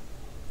attention.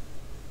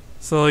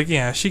 So, like,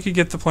 yeah, she could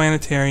get the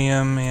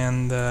planetarium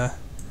and the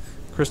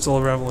Crystal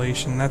of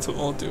Revelation. That's what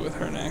we'll do with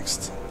her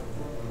next.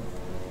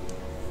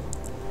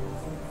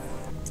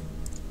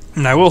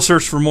 And I will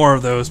search for more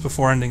of those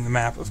before ending the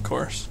map, of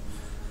course.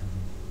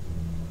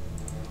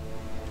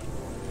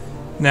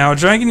 Now,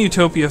 Dragon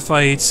Utopia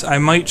fights, I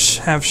might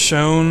have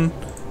shown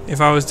if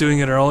I was doing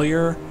it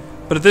earlier,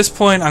 but at this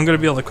point I'm going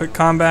to be able to quick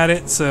combat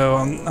it, so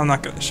I'm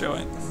not going to show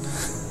it.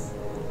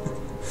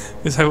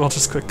 Because I will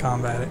just quick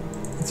combat it.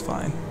 It's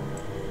fine.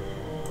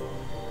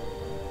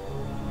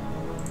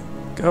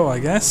 Go, I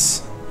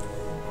guess.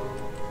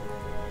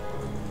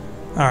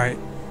 Alright.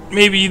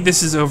 Maybe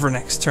this is over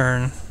next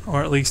turn,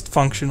 or at least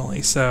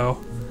functionally,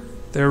 so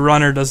their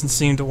runner doesn't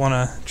seem to want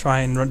to try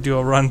and do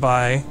a run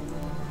by.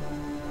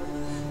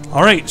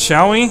 Alright,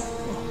 shall we?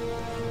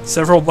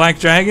 Several black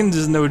dragons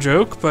is no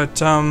joke, but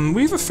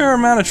we have a fair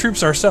amount of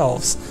troops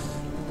ourselves.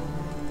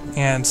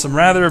 And some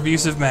rather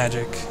abusive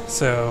magic,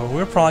 so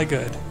we're probably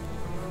good.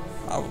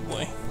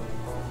 Probably.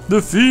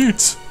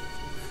 Defeat!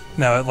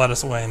 No, it let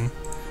us win.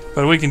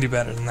 But we can do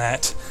better than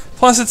that.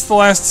 Plus, it's the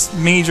last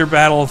major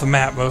battle of the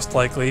map, most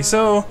likely,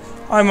 so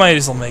I might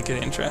as well make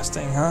it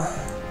interesting, huh?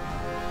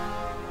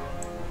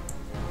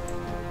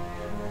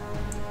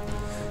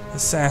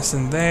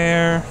 Assassin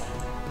there.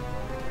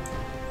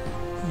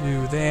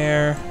 You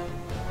there.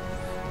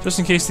 Just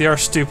in case they are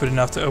stupid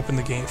enough to open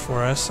the gate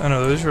for us. Oh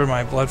no, those are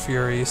my Blood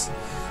Furies.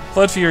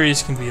 Blood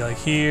Furies can be like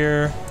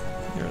here,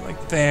 you're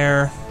like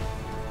there.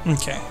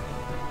 Okay.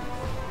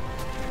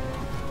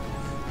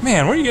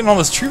 Man, where are you getting all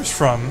those troops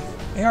from?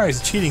 AI is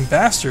a cheating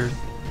bastard.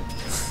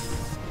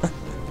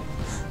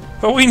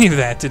 But we knew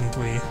that, didn't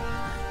we?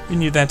 We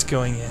knew that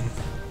going in.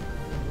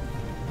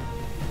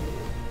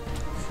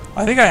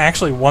 I think I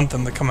actually want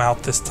them to come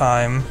out this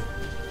time.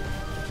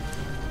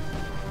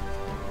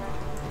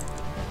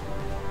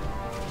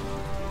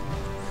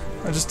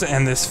 Just to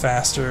end this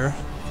faster.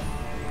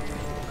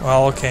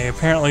 Well, okay,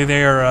 apparently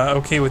they're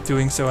okay with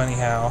doing so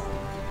anyhow.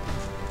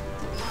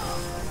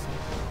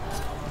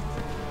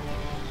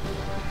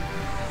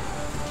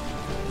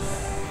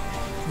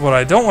 What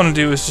I don't want to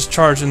do is just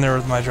charge in there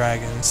with my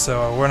dragons,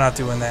 so we're not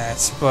doing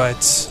that,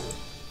 but...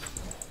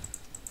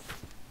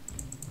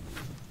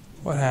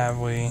 What have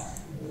we?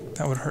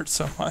 That would hurt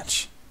so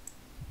much.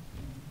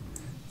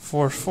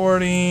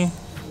 440...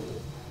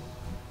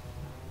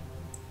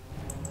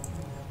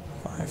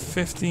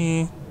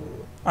 550.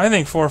 I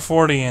think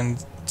 440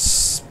 and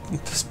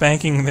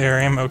spanking their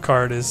ammo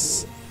card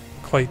is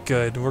quite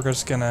good. We're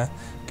just gonna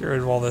get rid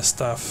of all this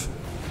stuff.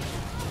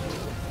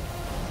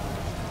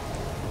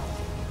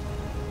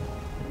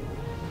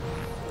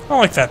 I don't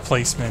like that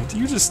placement.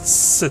 You just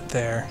sit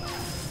there.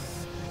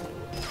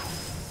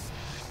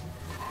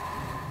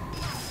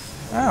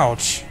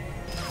 Ouch.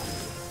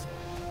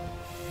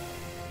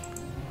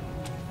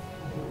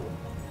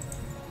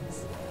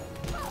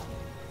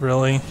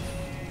 Really?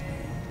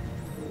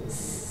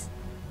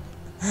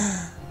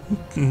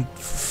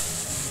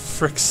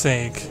 Frick's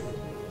sake.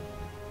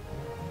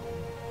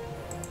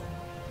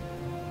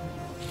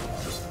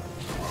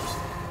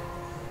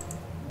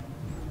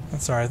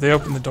 That's alright, they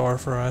opened the door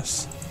for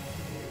us.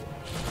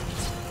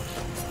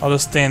 I'll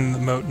just stand in the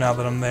moat now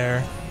that I'm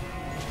there.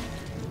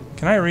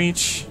 Can I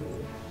reach?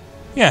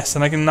 Yes,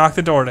 and I can knock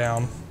the door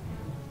down.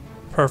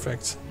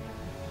 Perfect.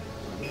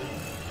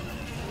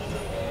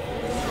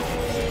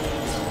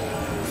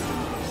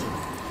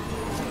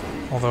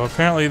 Although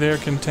apparently they're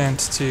content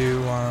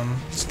to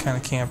just kind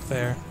of camp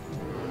there.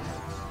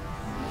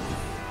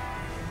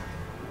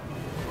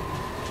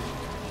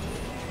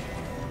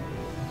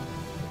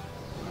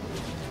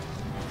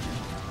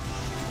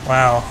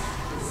 Wow.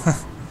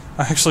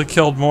 I actually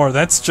killed more.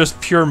 That's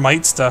just pure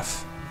might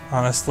stuff,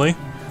 honestly.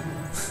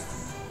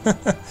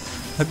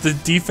 At the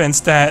defense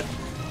stat,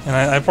 and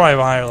I probably have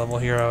a higher level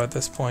hero at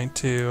this point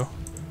too.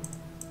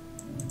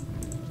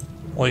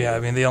 Well, yeah, I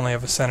mean, they only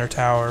have a center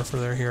tower for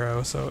their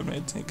hero, so it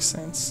makes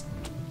sense.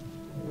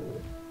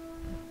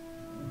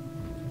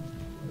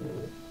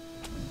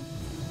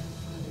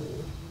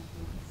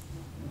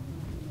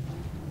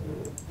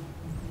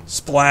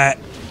 Splat!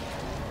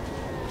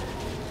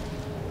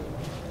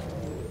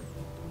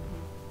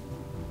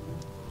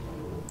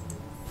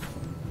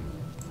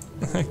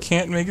 I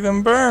can't make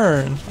them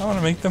burn! I want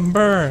to make them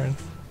burn!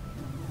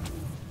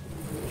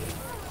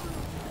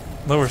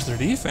 Lowers their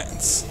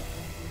defense.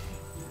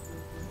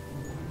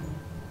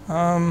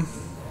 My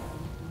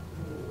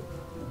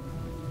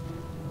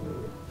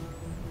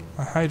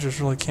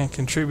Hydras really can't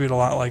contribute a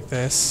lot like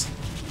this,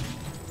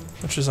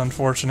 which is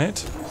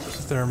unfortunate,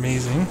 because they're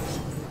amazing.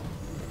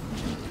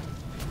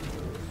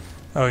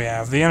 Oh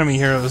yeah, if the enemy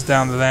hero is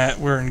down to that,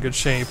 we're in good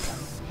shape.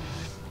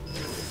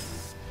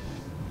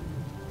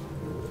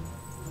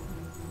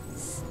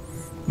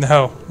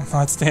 No, I'm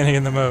not standing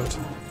in the moat.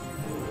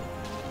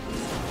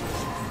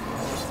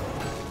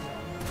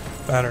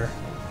 Better.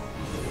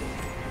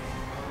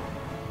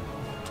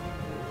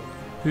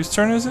 Whose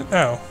turn is it?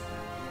 Oh.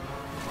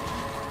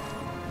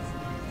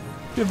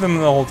 Give them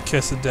the old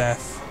kiss of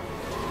death.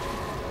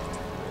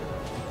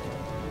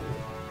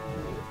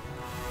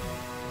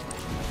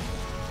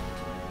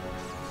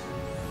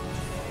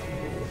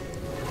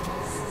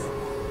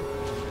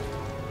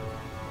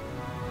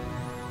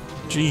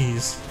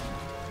 Jeez.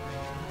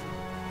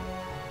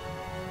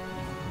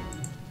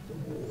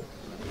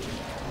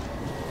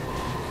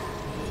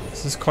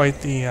 This is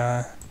quite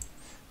the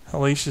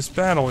hellacious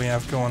battle we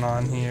have going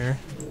on here.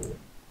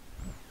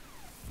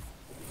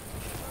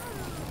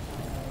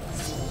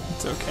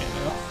 It's okay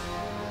though.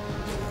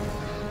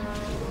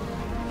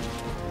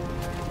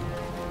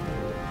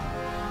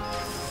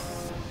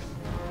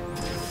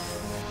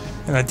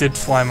 And I did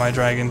fly my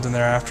dragons in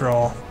there after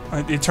all.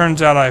 It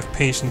turns out I have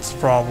patience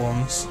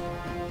problems.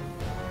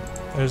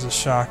 There's a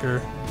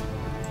shocker.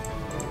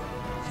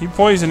 Keep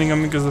poisoning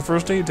him because the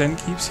first aid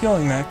tent keeps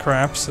healing that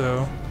crap,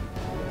 so...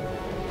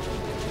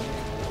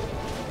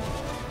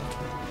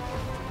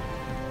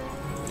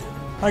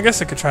 I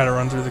guess I could try to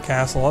run through the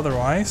castle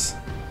otherwise.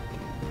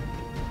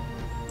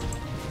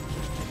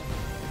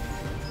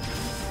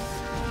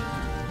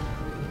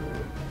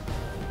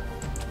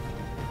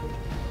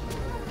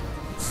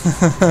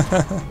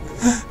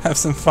 Have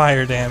some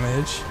fire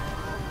damage.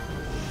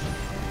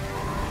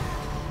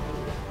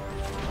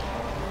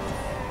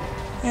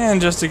 And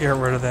just to get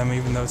rid of them,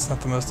 even though it's not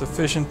the most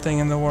efficient thing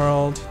in the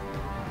world.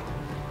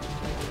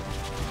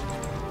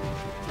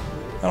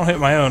 I don't hit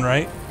my own,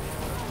 right?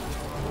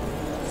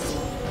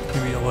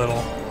 Maybe a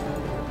little.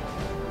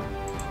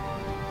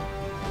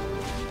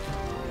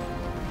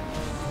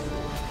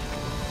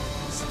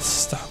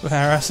 Stop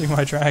harassing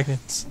my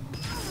dragons.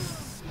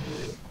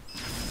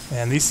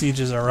 Man, these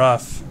sieges are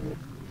rough.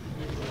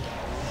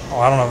 Oh,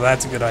 I don't know if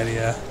that's a good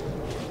idea.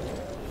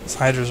 These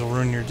hydras will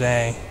ruin your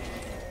day.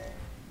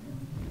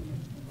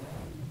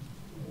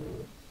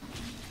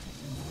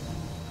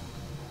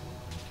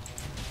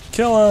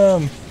 Kill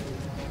him!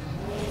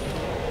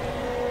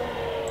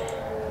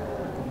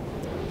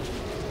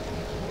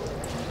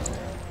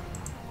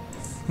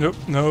 Nope,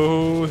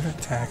 no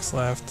attacks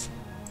left.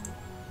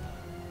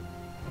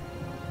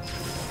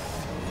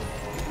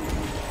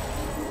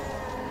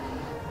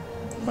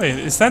 Wait,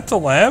 is that the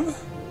lab?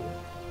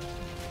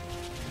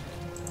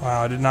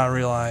 Wow, I did not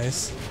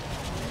realize.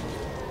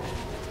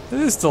 It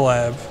is the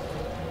lab.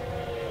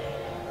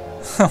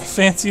 Oh,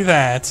 fancy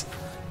that.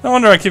 No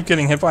wonder I keep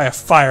getting hit by a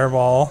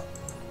fireball.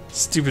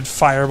 Stupid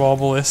fireball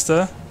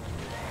ballista.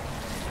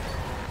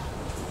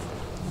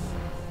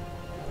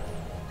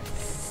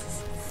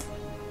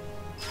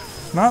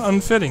 Not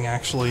unfitting,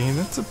 actually.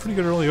 That's a pretty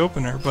good early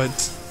opener,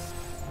 but...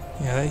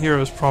 yeah, that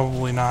hero is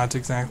probably not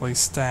exactly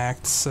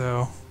stacked,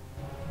 so...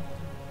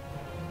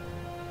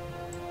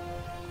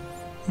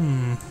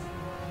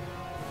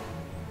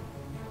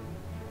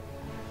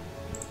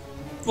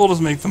 We'll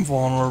just make them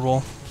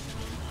vulnerable.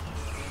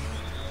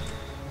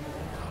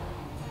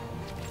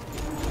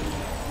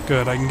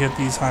 Good, I can get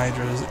these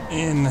hydras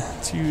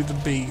into the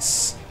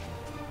base.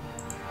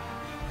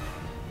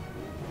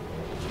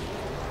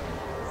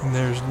 And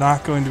there's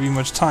not going to be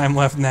much time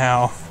left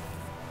now.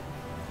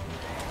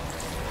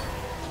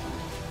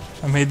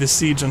 I made the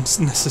siege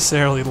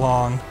unnecessarily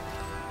long.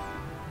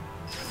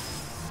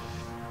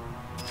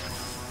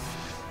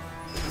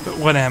 But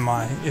what am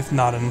I, if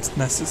not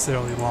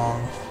unnecessarily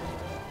long?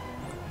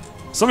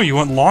 Some of you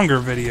want longer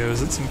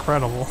videos, it's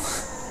incredible.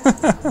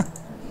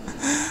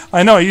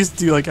 I know I used to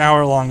do like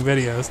hour-long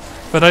videos,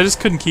 but I just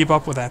couldn't keep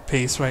up with that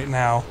pace right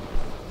now.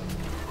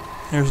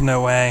 There's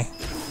no way.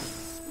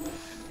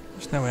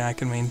 There's no way I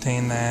can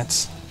maintain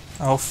that.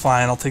 Oh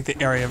fine, I'll take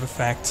the area of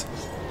effect.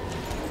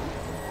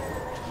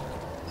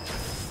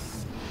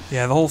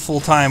 Yeah, the whole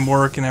full-time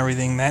work and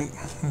everything, that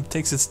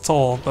takes its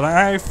toll, but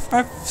I've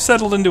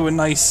settled into a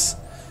nice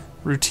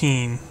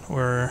routine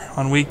where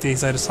on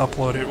weekdays I just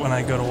upload it when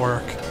I go to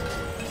work.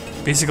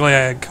 Basically,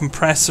 I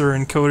compress or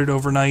encode it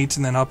overnight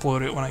and then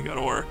upload it when I go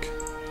to work.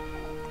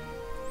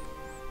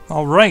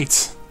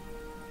 Alright.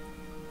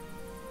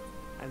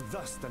 And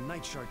thus the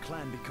Nightshard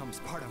clan becomes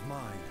part of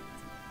mine.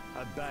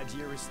 A bad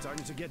year is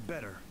starting to get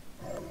better.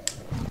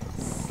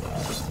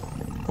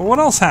 Well, what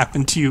else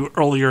happened to you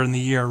earlier in the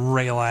year,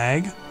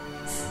 Raylag?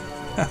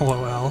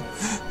 LOL.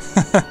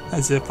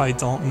 As if I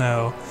don't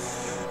know.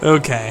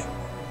 Okay.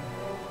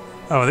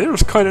 Oh, there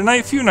was quite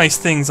a few nice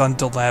things on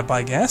Delab,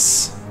 I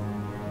guess.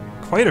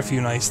 Quite a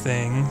few nice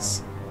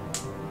things.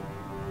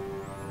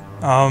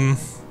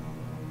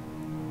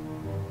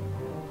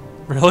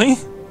 Really?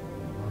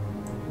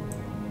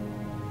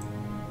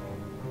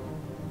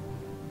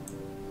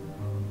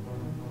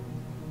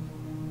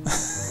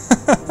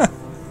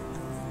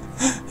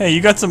 Hey,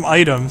 you got some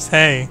items.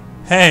 Hey,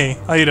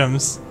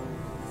 items.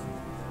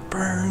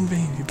 Burn,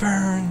 baby,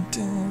 burn.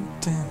 Dun,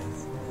 dun.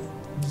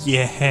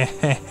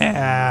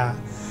 Yeah.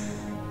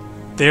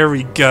 There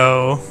we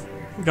go.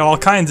 We got all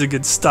kinds of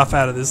good stuff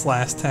out of this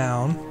last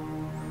town.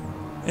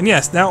 And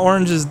yes, now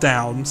Orange is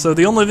down. So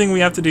the only thing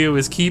we have to do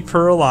is keep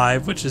her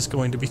alive, which is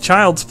going to be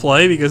child's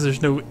play because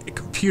there's no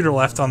computer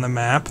left on the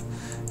map.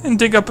 And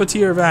dig up a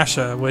Tear of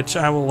Asha, which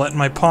I will let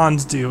my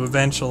pawns do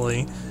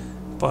eventually.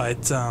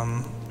 But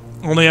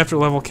only after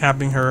level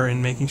capping her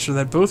and making sure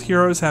that both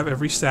heroes have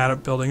every stat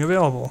up building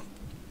available.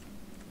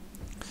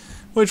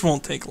 Which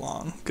won't take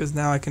long, because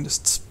now I can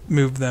just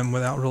move them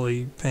without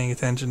really paying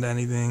attention to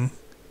anything.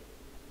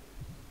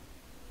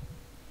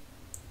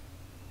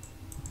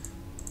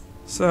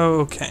 So,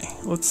 okay,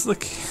 let's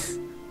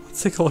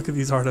take a look at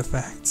these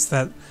artifacts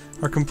that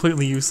are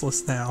completely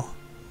useless now.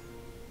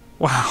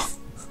 Wow.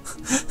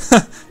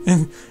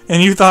 and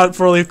you thought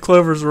 4-leaf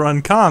clovers were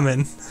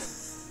uncommon.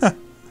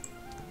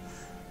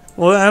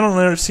 Well, I don't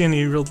ever see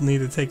any real need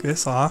to take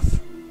this off.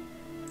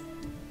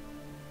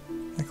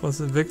 Necklace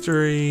of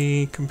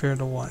Victory compared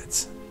to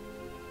what?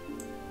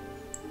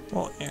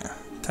 Well, yeah,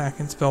 attack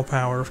and spell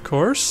power, of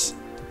course.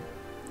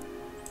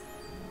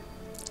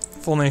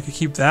 If only I could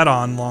keep that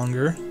on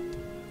longer.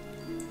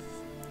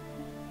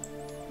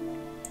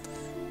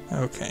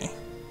 Okay.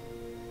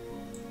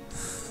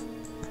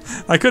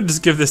 I could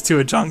just give this to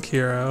a junk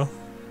hero.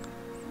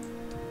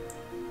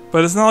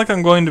 But it's not like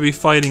I'm going to be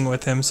fighting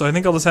with him, so I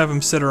think I'll just have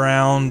him sit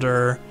around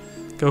or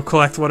go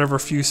collect whatever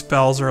few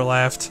spells are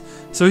left.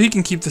 So he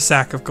can keep the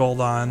sack of gold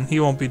on. He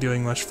won't be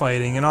doing much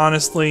fighting, and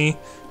honestly,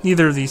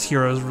 neither of these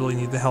heroes really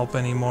need the help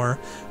anymore.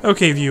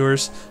 Okay,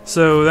 viewers,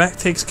 so that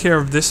takes care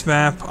of this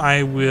map.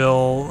 I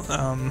will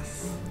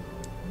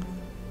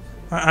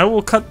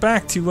cut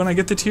back to when I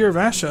get the Tear of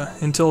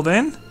Asha. Until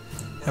then,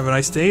 have a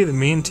nice day. The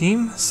main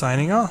team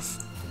signing off.